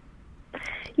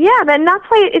 Yeah, and that's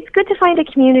why it's good to find a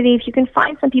community. If you can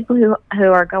find some people who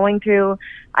are going through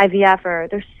IVF, or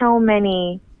there's so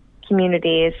many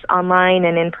communities online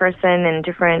and in person in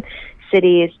different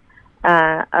cities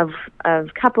of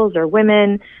couples or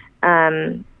women,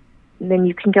 then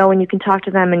you can go and you can talk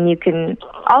to them, and you can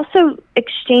also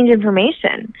exchange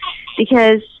information,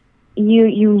 because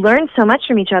you learn so much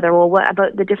from each other. Well, what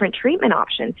about the different treatment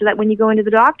options, so that when you go into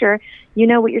the doctor, you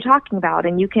know what you're talking about,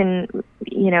 and you can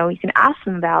ask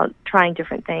them about trying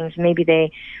different things maybe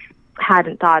they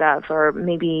hadn't thought of, or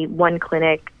maybe one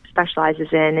clinic specializes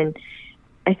in. And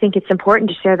I think it's important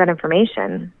to share that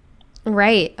information.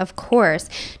 Right, of course.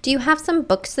 Do you have some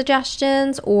book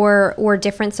suggestions or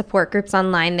different support groups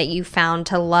online that you found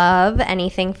to love?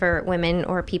 Anything for women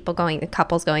or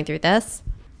couples going through this?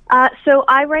 So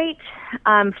I write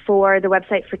for the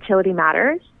website Fertility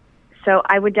Matters. So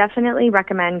I would definitely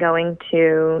recommend going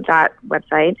to that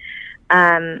website.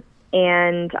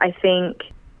 And I think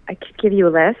I could give you a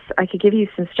list. I could give you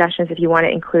some suggestions if you want to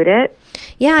include it.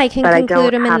 Yeah, I can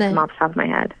include them in the... But I don't have them off the top of my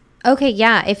head. Okay,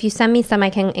 yeah. If you send me some, I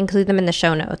can include them in the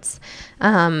show notes.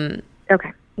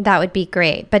 Okay. That would be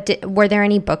great. But were there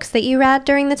any books that you read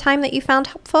during the time that you found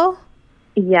helpful?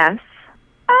 Yes.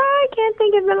 I can't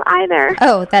think of them either.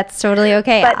 Oh, that's totally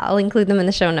okay. I'll include them in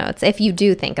the show notes if you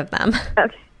do think of them.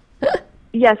 Okay.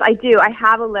 Yes, I do. I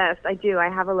have a list. I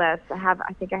have a list.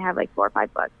 I think I have like 4 or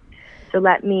 5 books. So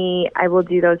I will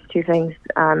do those 2 things,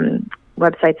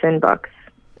 websites and books.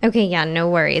 Okay, yeah, no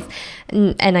worries.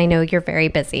 And I know you're very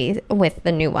busy with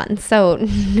the new one, so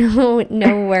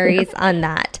no worries on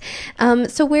that.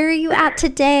 So where are you at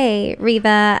today,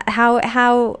 Riva?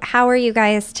 How are you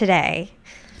guys today?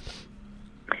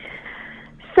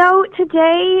 So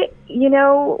today,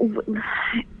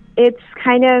 it's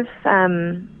kind of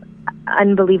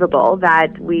unbelievable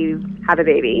that we have a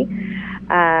baby.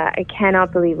 I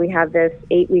cannot believe we have this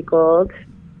 8-week-old.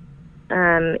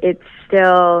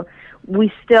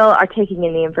 We still are taking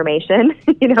in the information.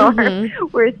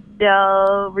 We're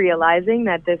still realizing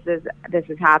that this has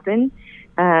happened,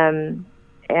 and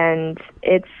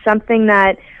it's something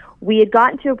that we had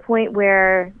gotten to a point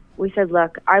where we said,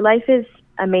 "Look, our life is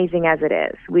amazing as it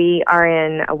is. We are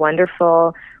in a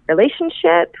wonderful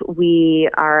relationship. We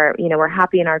are, we're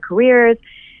happy in our careers."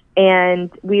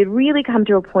 And we had really come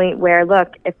to a point where,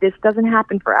 look, if this doesn't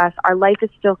happen for us, our life is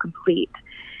still complete.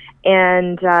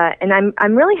 And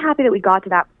I'm really happy that we got to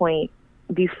that point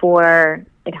before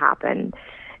it happened.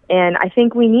 And I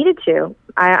think we needed to.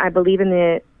 I believe in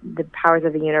the powers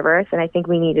of the universe, and I think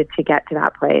we needed to get to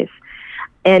that place.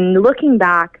 And looking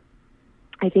back,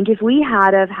 I think if we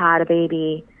had a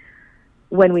baby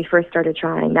when we first started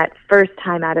trying, that first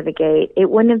time out of the gate, it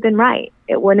wouldn't have been right.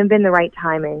 It wouldn't have been the right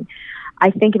timing.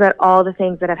 I think about all the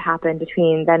things that have happened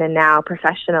between then and now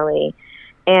professionally,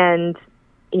 and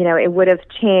it would have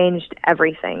changed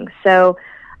everything. So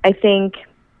I think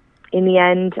in the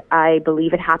end, I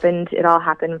believe it all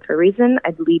happened for a reason.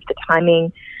 I believe the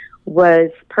timing was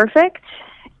perfect.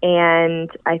 And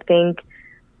I think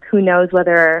who knows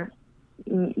whether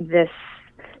this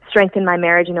strengthened my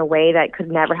marriage in a way that could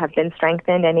never have been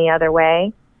strengthened any other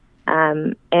way.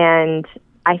 And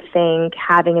I think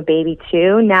having a baby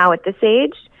too, now at this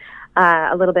age,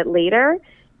 a little bit later,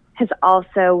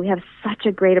 we have such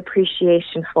a great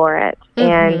appreciation for it.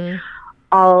 And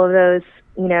all of those,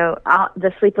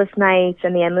 the sleepless nights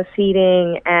and the endless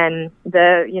feeding and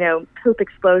the, poop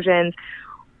explosions,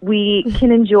 we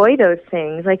can enjoy those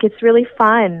things. Like, it's really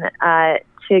fun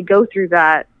to go through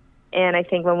that. And I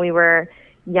think when we were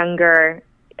younger,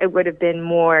 it would have been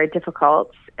more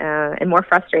difficult and more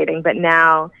frustrating. But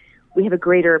now we have a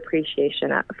greater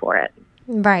appreciation for it.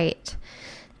 Right.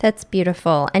 That's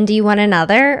beautiful. And do you want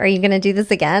another? Are you going to do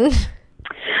this again?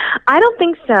 I don't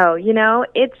think so.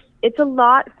 It's a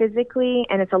lot physically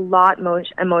and it's a lot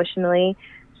emotionally.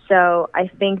 So I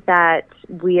think that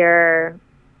we're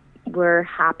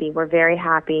happy. We're very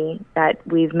happy that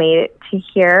we've made it to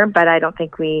here, but I don't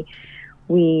think we'll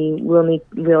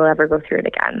ever go through it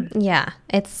again. Yeah.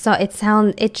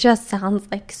 It just sounds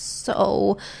like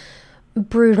so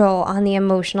brutal on the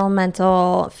emotional,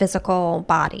 mental, physical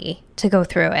body to go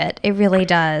through it. It really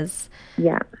does.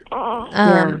 Yeah.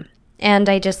 And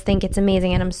I just think it's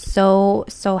amazing. And I'm so,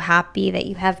 so happy that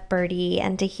you have Birdie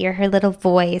and to hear her little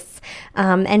voice.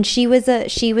 And she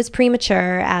was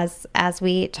premature as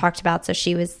we talked about. So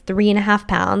she was 3.5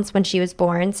 pounds when she was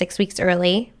born, 6 weeks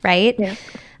early, right? Yeah.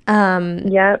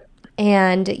 Yep.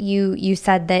 And you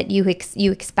said that you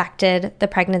expected the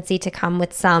pregnancy to come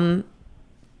with some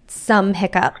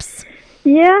hiccups.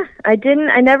 Yeah, I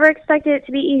never expected it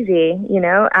to be easy,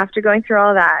 after going through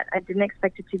all that. I didn't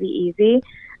expect it to be easy.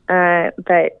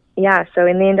 But yeah, so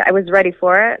in the end, I was ready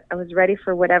for it. I was ready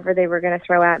for whatever they were going to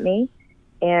throw at me.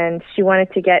 And she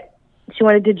wanted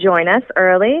to join us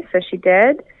early, so she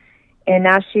did. And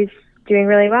now she's doing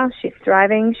really well. She's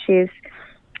thriving. She's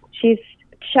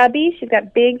chubby. She's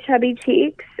got big chubby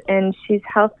cheeks, and she's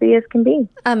healthy as can be.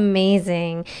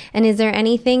 Amazing. And is there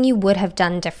anything you would have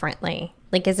done differently?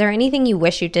 Like, is there anything you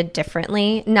wish you did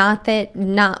differently? Not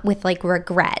with like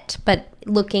regret, but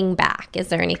looking back, is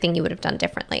there anything you would have done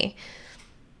differently?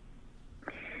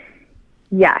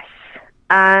 Yes.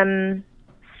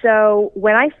 So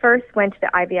when I first went to the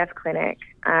IVF clinic,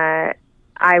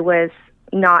 I was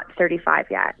not 35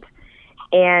 yet.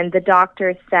 And the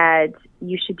doctor said,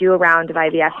 you should do a round of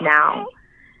IVF now,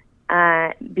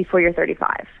 before you're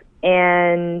 35.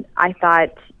 And I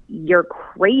thought, you're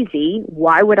crazy.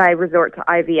 Why would I resort to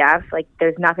IVF? Like,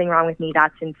 there's nothing wrong with me.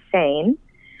 That's insane.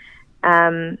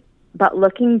 But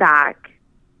looking back,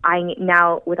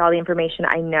 now with all the information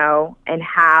I know and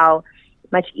how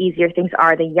much easier things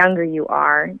are the younger you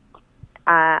are,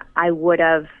 I would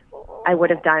have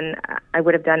done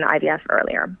IVF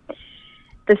earlier.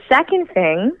 The second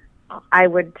thing I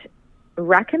would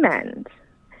recommend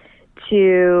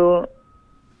to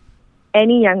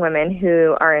any young women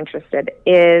who are interested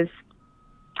is,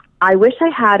 I wish I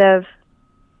had have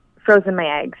frozen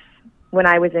my eggs when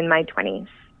I was in my 20s,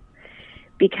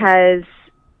 because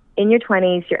in your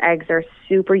 20s, your eggs are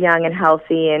super young and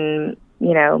healthy and,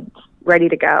 ready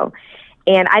to go.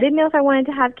 And I didn't know if I wanted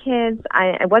to have kids.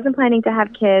 I wasn't planning to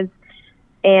have kids.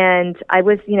 And I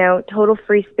was, total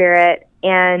free spirit.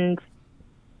 And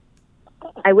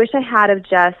I wish I had have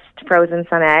just frozen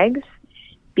some eggs,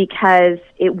 because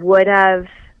it would have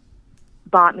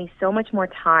bought me so much more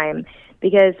time,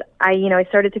 because I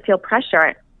started to feel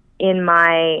pressure in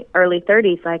my early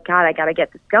 30s, like, God, I got to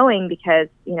get this going, because,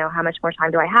 how much more time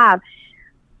do I have?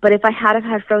 But if I had have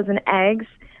had frozen eggs,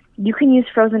 you can use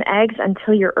frozen eggs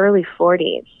until your early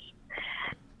 40s.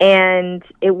 And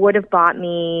it would have bought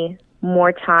me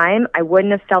more time. I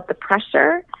wouldn't have felt the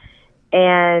pressure.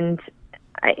 And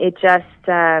it just,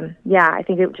 I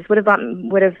think it just would have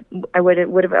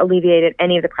alleviated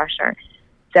any of the pressure.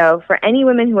 So for any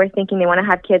women who are thinking they want to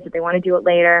have kids, but they want to do it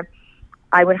later,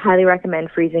 I would highly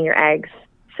recommend freezing your eggs,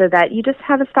 so that you just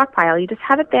have a stockpile. You just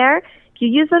have it there. If you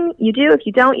use them, you do. If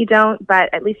you don't, you don't.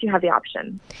 But at least you have the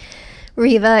option.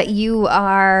 Riva, you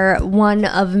are one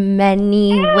of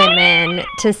many women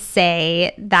to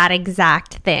say that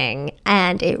exact thing,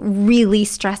 and it really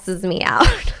stresses me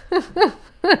out.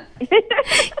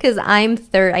 Because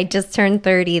I just turned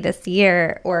 30 this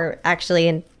year, or actually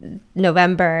in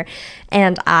November,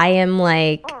 and I'm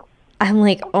like,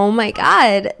 oh my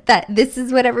God, that this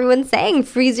is what everyone's saying,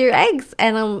 freeze your eggs.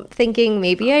 And I'm thinking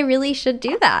maybe I really should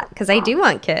do that, because I do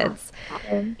want kids.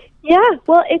 Yeah,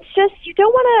 well, it's just, you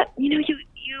don't want to, you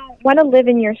want to live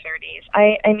in your 30s.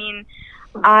 I mean,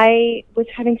 I was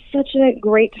having such a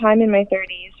great time in my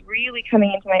 30s, really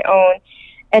coming into my own,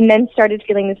 and then started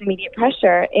feeling this immediate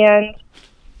pressure. And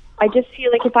I just feel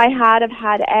like if I had have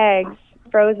had eggs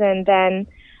frozen, then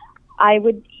I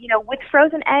would, with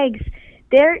frozen eggs,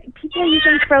 people are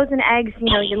using frozen eggs,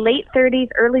 your late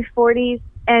 30s, early 40s,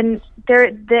 and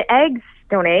the eggs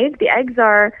don't age. The eggs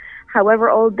are however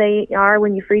old they are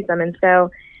when you freeze them. And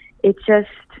so it just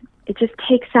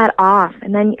takes that off.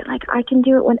 And then you're like, I can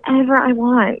do it whenever I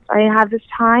want. I have this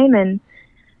time,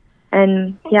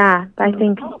 and yeah, I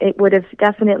think it would have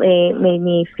definitely made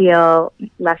me feel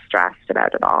less stressed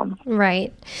about it all.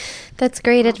 Right. That's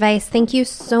great advice. Thank you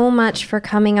so much for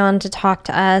coming on to talk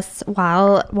to us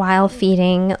while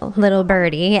feeding little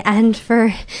Birdie, and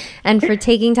for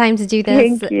taking time to do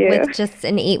this with just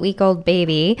an 8-week-old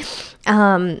baby.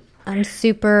 I'm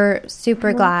super,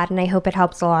 super glad, and I hope it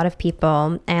helps a lot of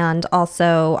people. And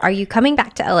also, are you coming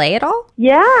back to LA at all?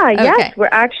 Yeah, okay. Yes. We're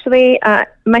actually,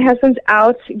 my husband's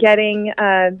out getting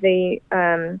the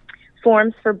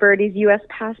forms for Birdie's U.S.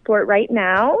 passport right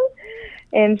now.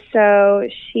 And so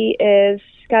she is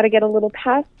got to get a little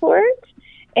passport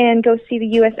and go see the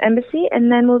U.S. Embassy,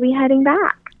 and then we'll be heading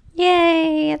back.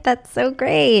 Yay! That's so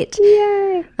great.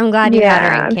 Yay! I'm glad you had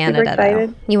her in Canada,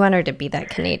 though. You want her to be that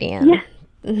Canadian. Yeah.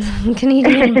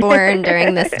 Canadian born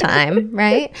during this time,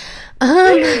 right?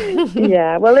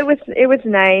 Yeah, well, it was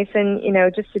nice, and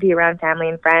just to be around family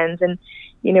and friends, and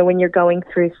when you're going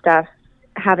through stuff,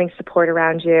 having support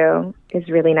around you is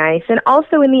really nice. And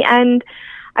also, in the end,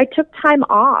 I took time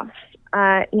off,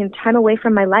 time away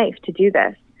from my life to do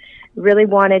this. Really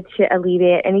wanted to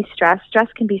alleviate any stress.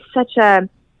 Stress can be such a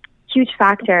huge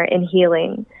factor in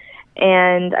healing.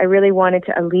 And I really wanted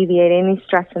to alleviate any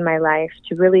stress in my life,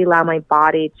 to really allow my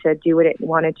body to do what it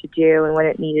wanted to do and what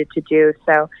it needed to do.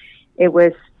 So it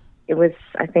was,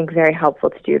 I think, very helpful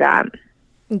to do that.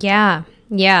 Yeah,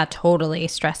 totally.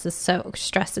 Stress is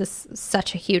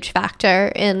such a huge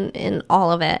factor in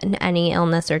all of it, in any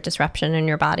illness or disruption in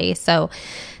your body. So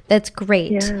that's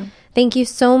great. Yeah. Thank you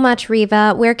so much,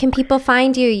 Riva. Where can people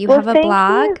find you? You have a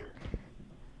blog?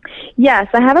 Yes,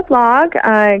 I have a blog,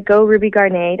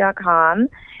 gorubygarnet.com,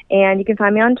 and you can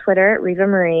find me on Twitter, Riva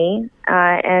Marie.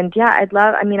 And yeah, I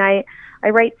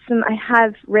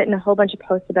have written a whole bunch of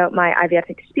posts about my IVF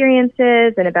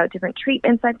experiences and about different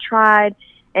treatments I've tried.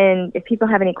 And if people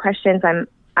have any questions,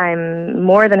 I'm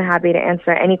more than happy to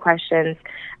answer any questions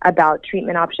about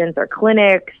treatment options or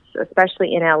clinics,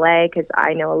 especially in LA, because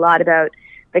I know a lot about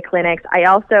the clinics. I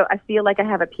feel like I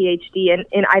have a PhD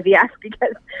in IVF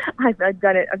because I've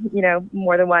done it,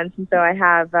 more than once. And so I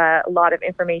have a lot of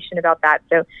information about that.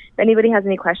 So if anybody has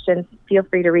any questions, feel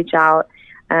free to reach out,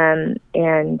 and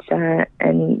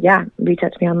reach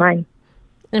out to me online.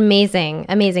 Amazing.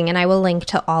 And I will link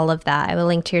to all of that. I will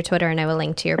link to your Twitter, and I will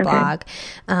link to your blog,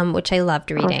 which I loved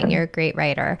reading. Awesome. You're a great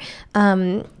writer.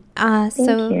 Thank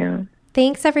you.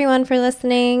 Thanks, everyone, for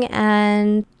listening,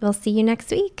 and we'll see you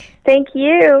next week. Thank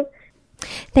you.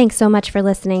 Thanks so much for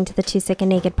listening to the Too Sick and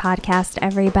Naked podcast,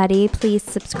 everybody. Please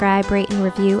subscribe, rate, and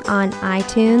review on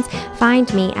iTunes.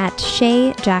 Find me at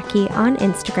Shay Jackie on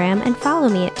Instagram and follow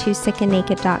me at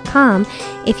twosickandnaked.com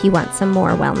if you want some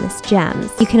more wellness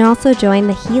gems. You can also join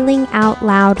the Healing Out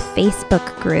Loud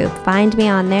Facebook group. Find me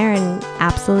on there and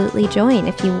absolutely join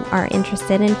if you are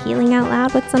interested in healing out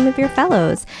loud with some of your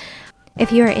fellows.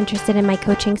 If you are interested in my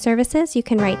coaching services, you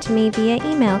can write to me via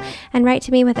email and write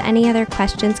to me with any other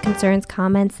questions, concerns,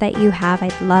 comments that you have.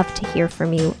 I'd love to hear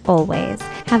from you always.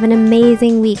 Have an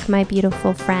amazing week, my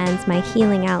beautiful friends, my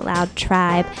Healing Out Loud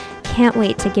tribe. Can't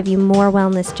wait to give you more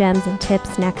wellness gems and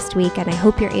tips next week, and I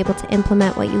hope you're able to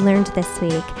implement what you learned this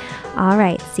week. All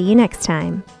right, see you next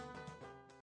time.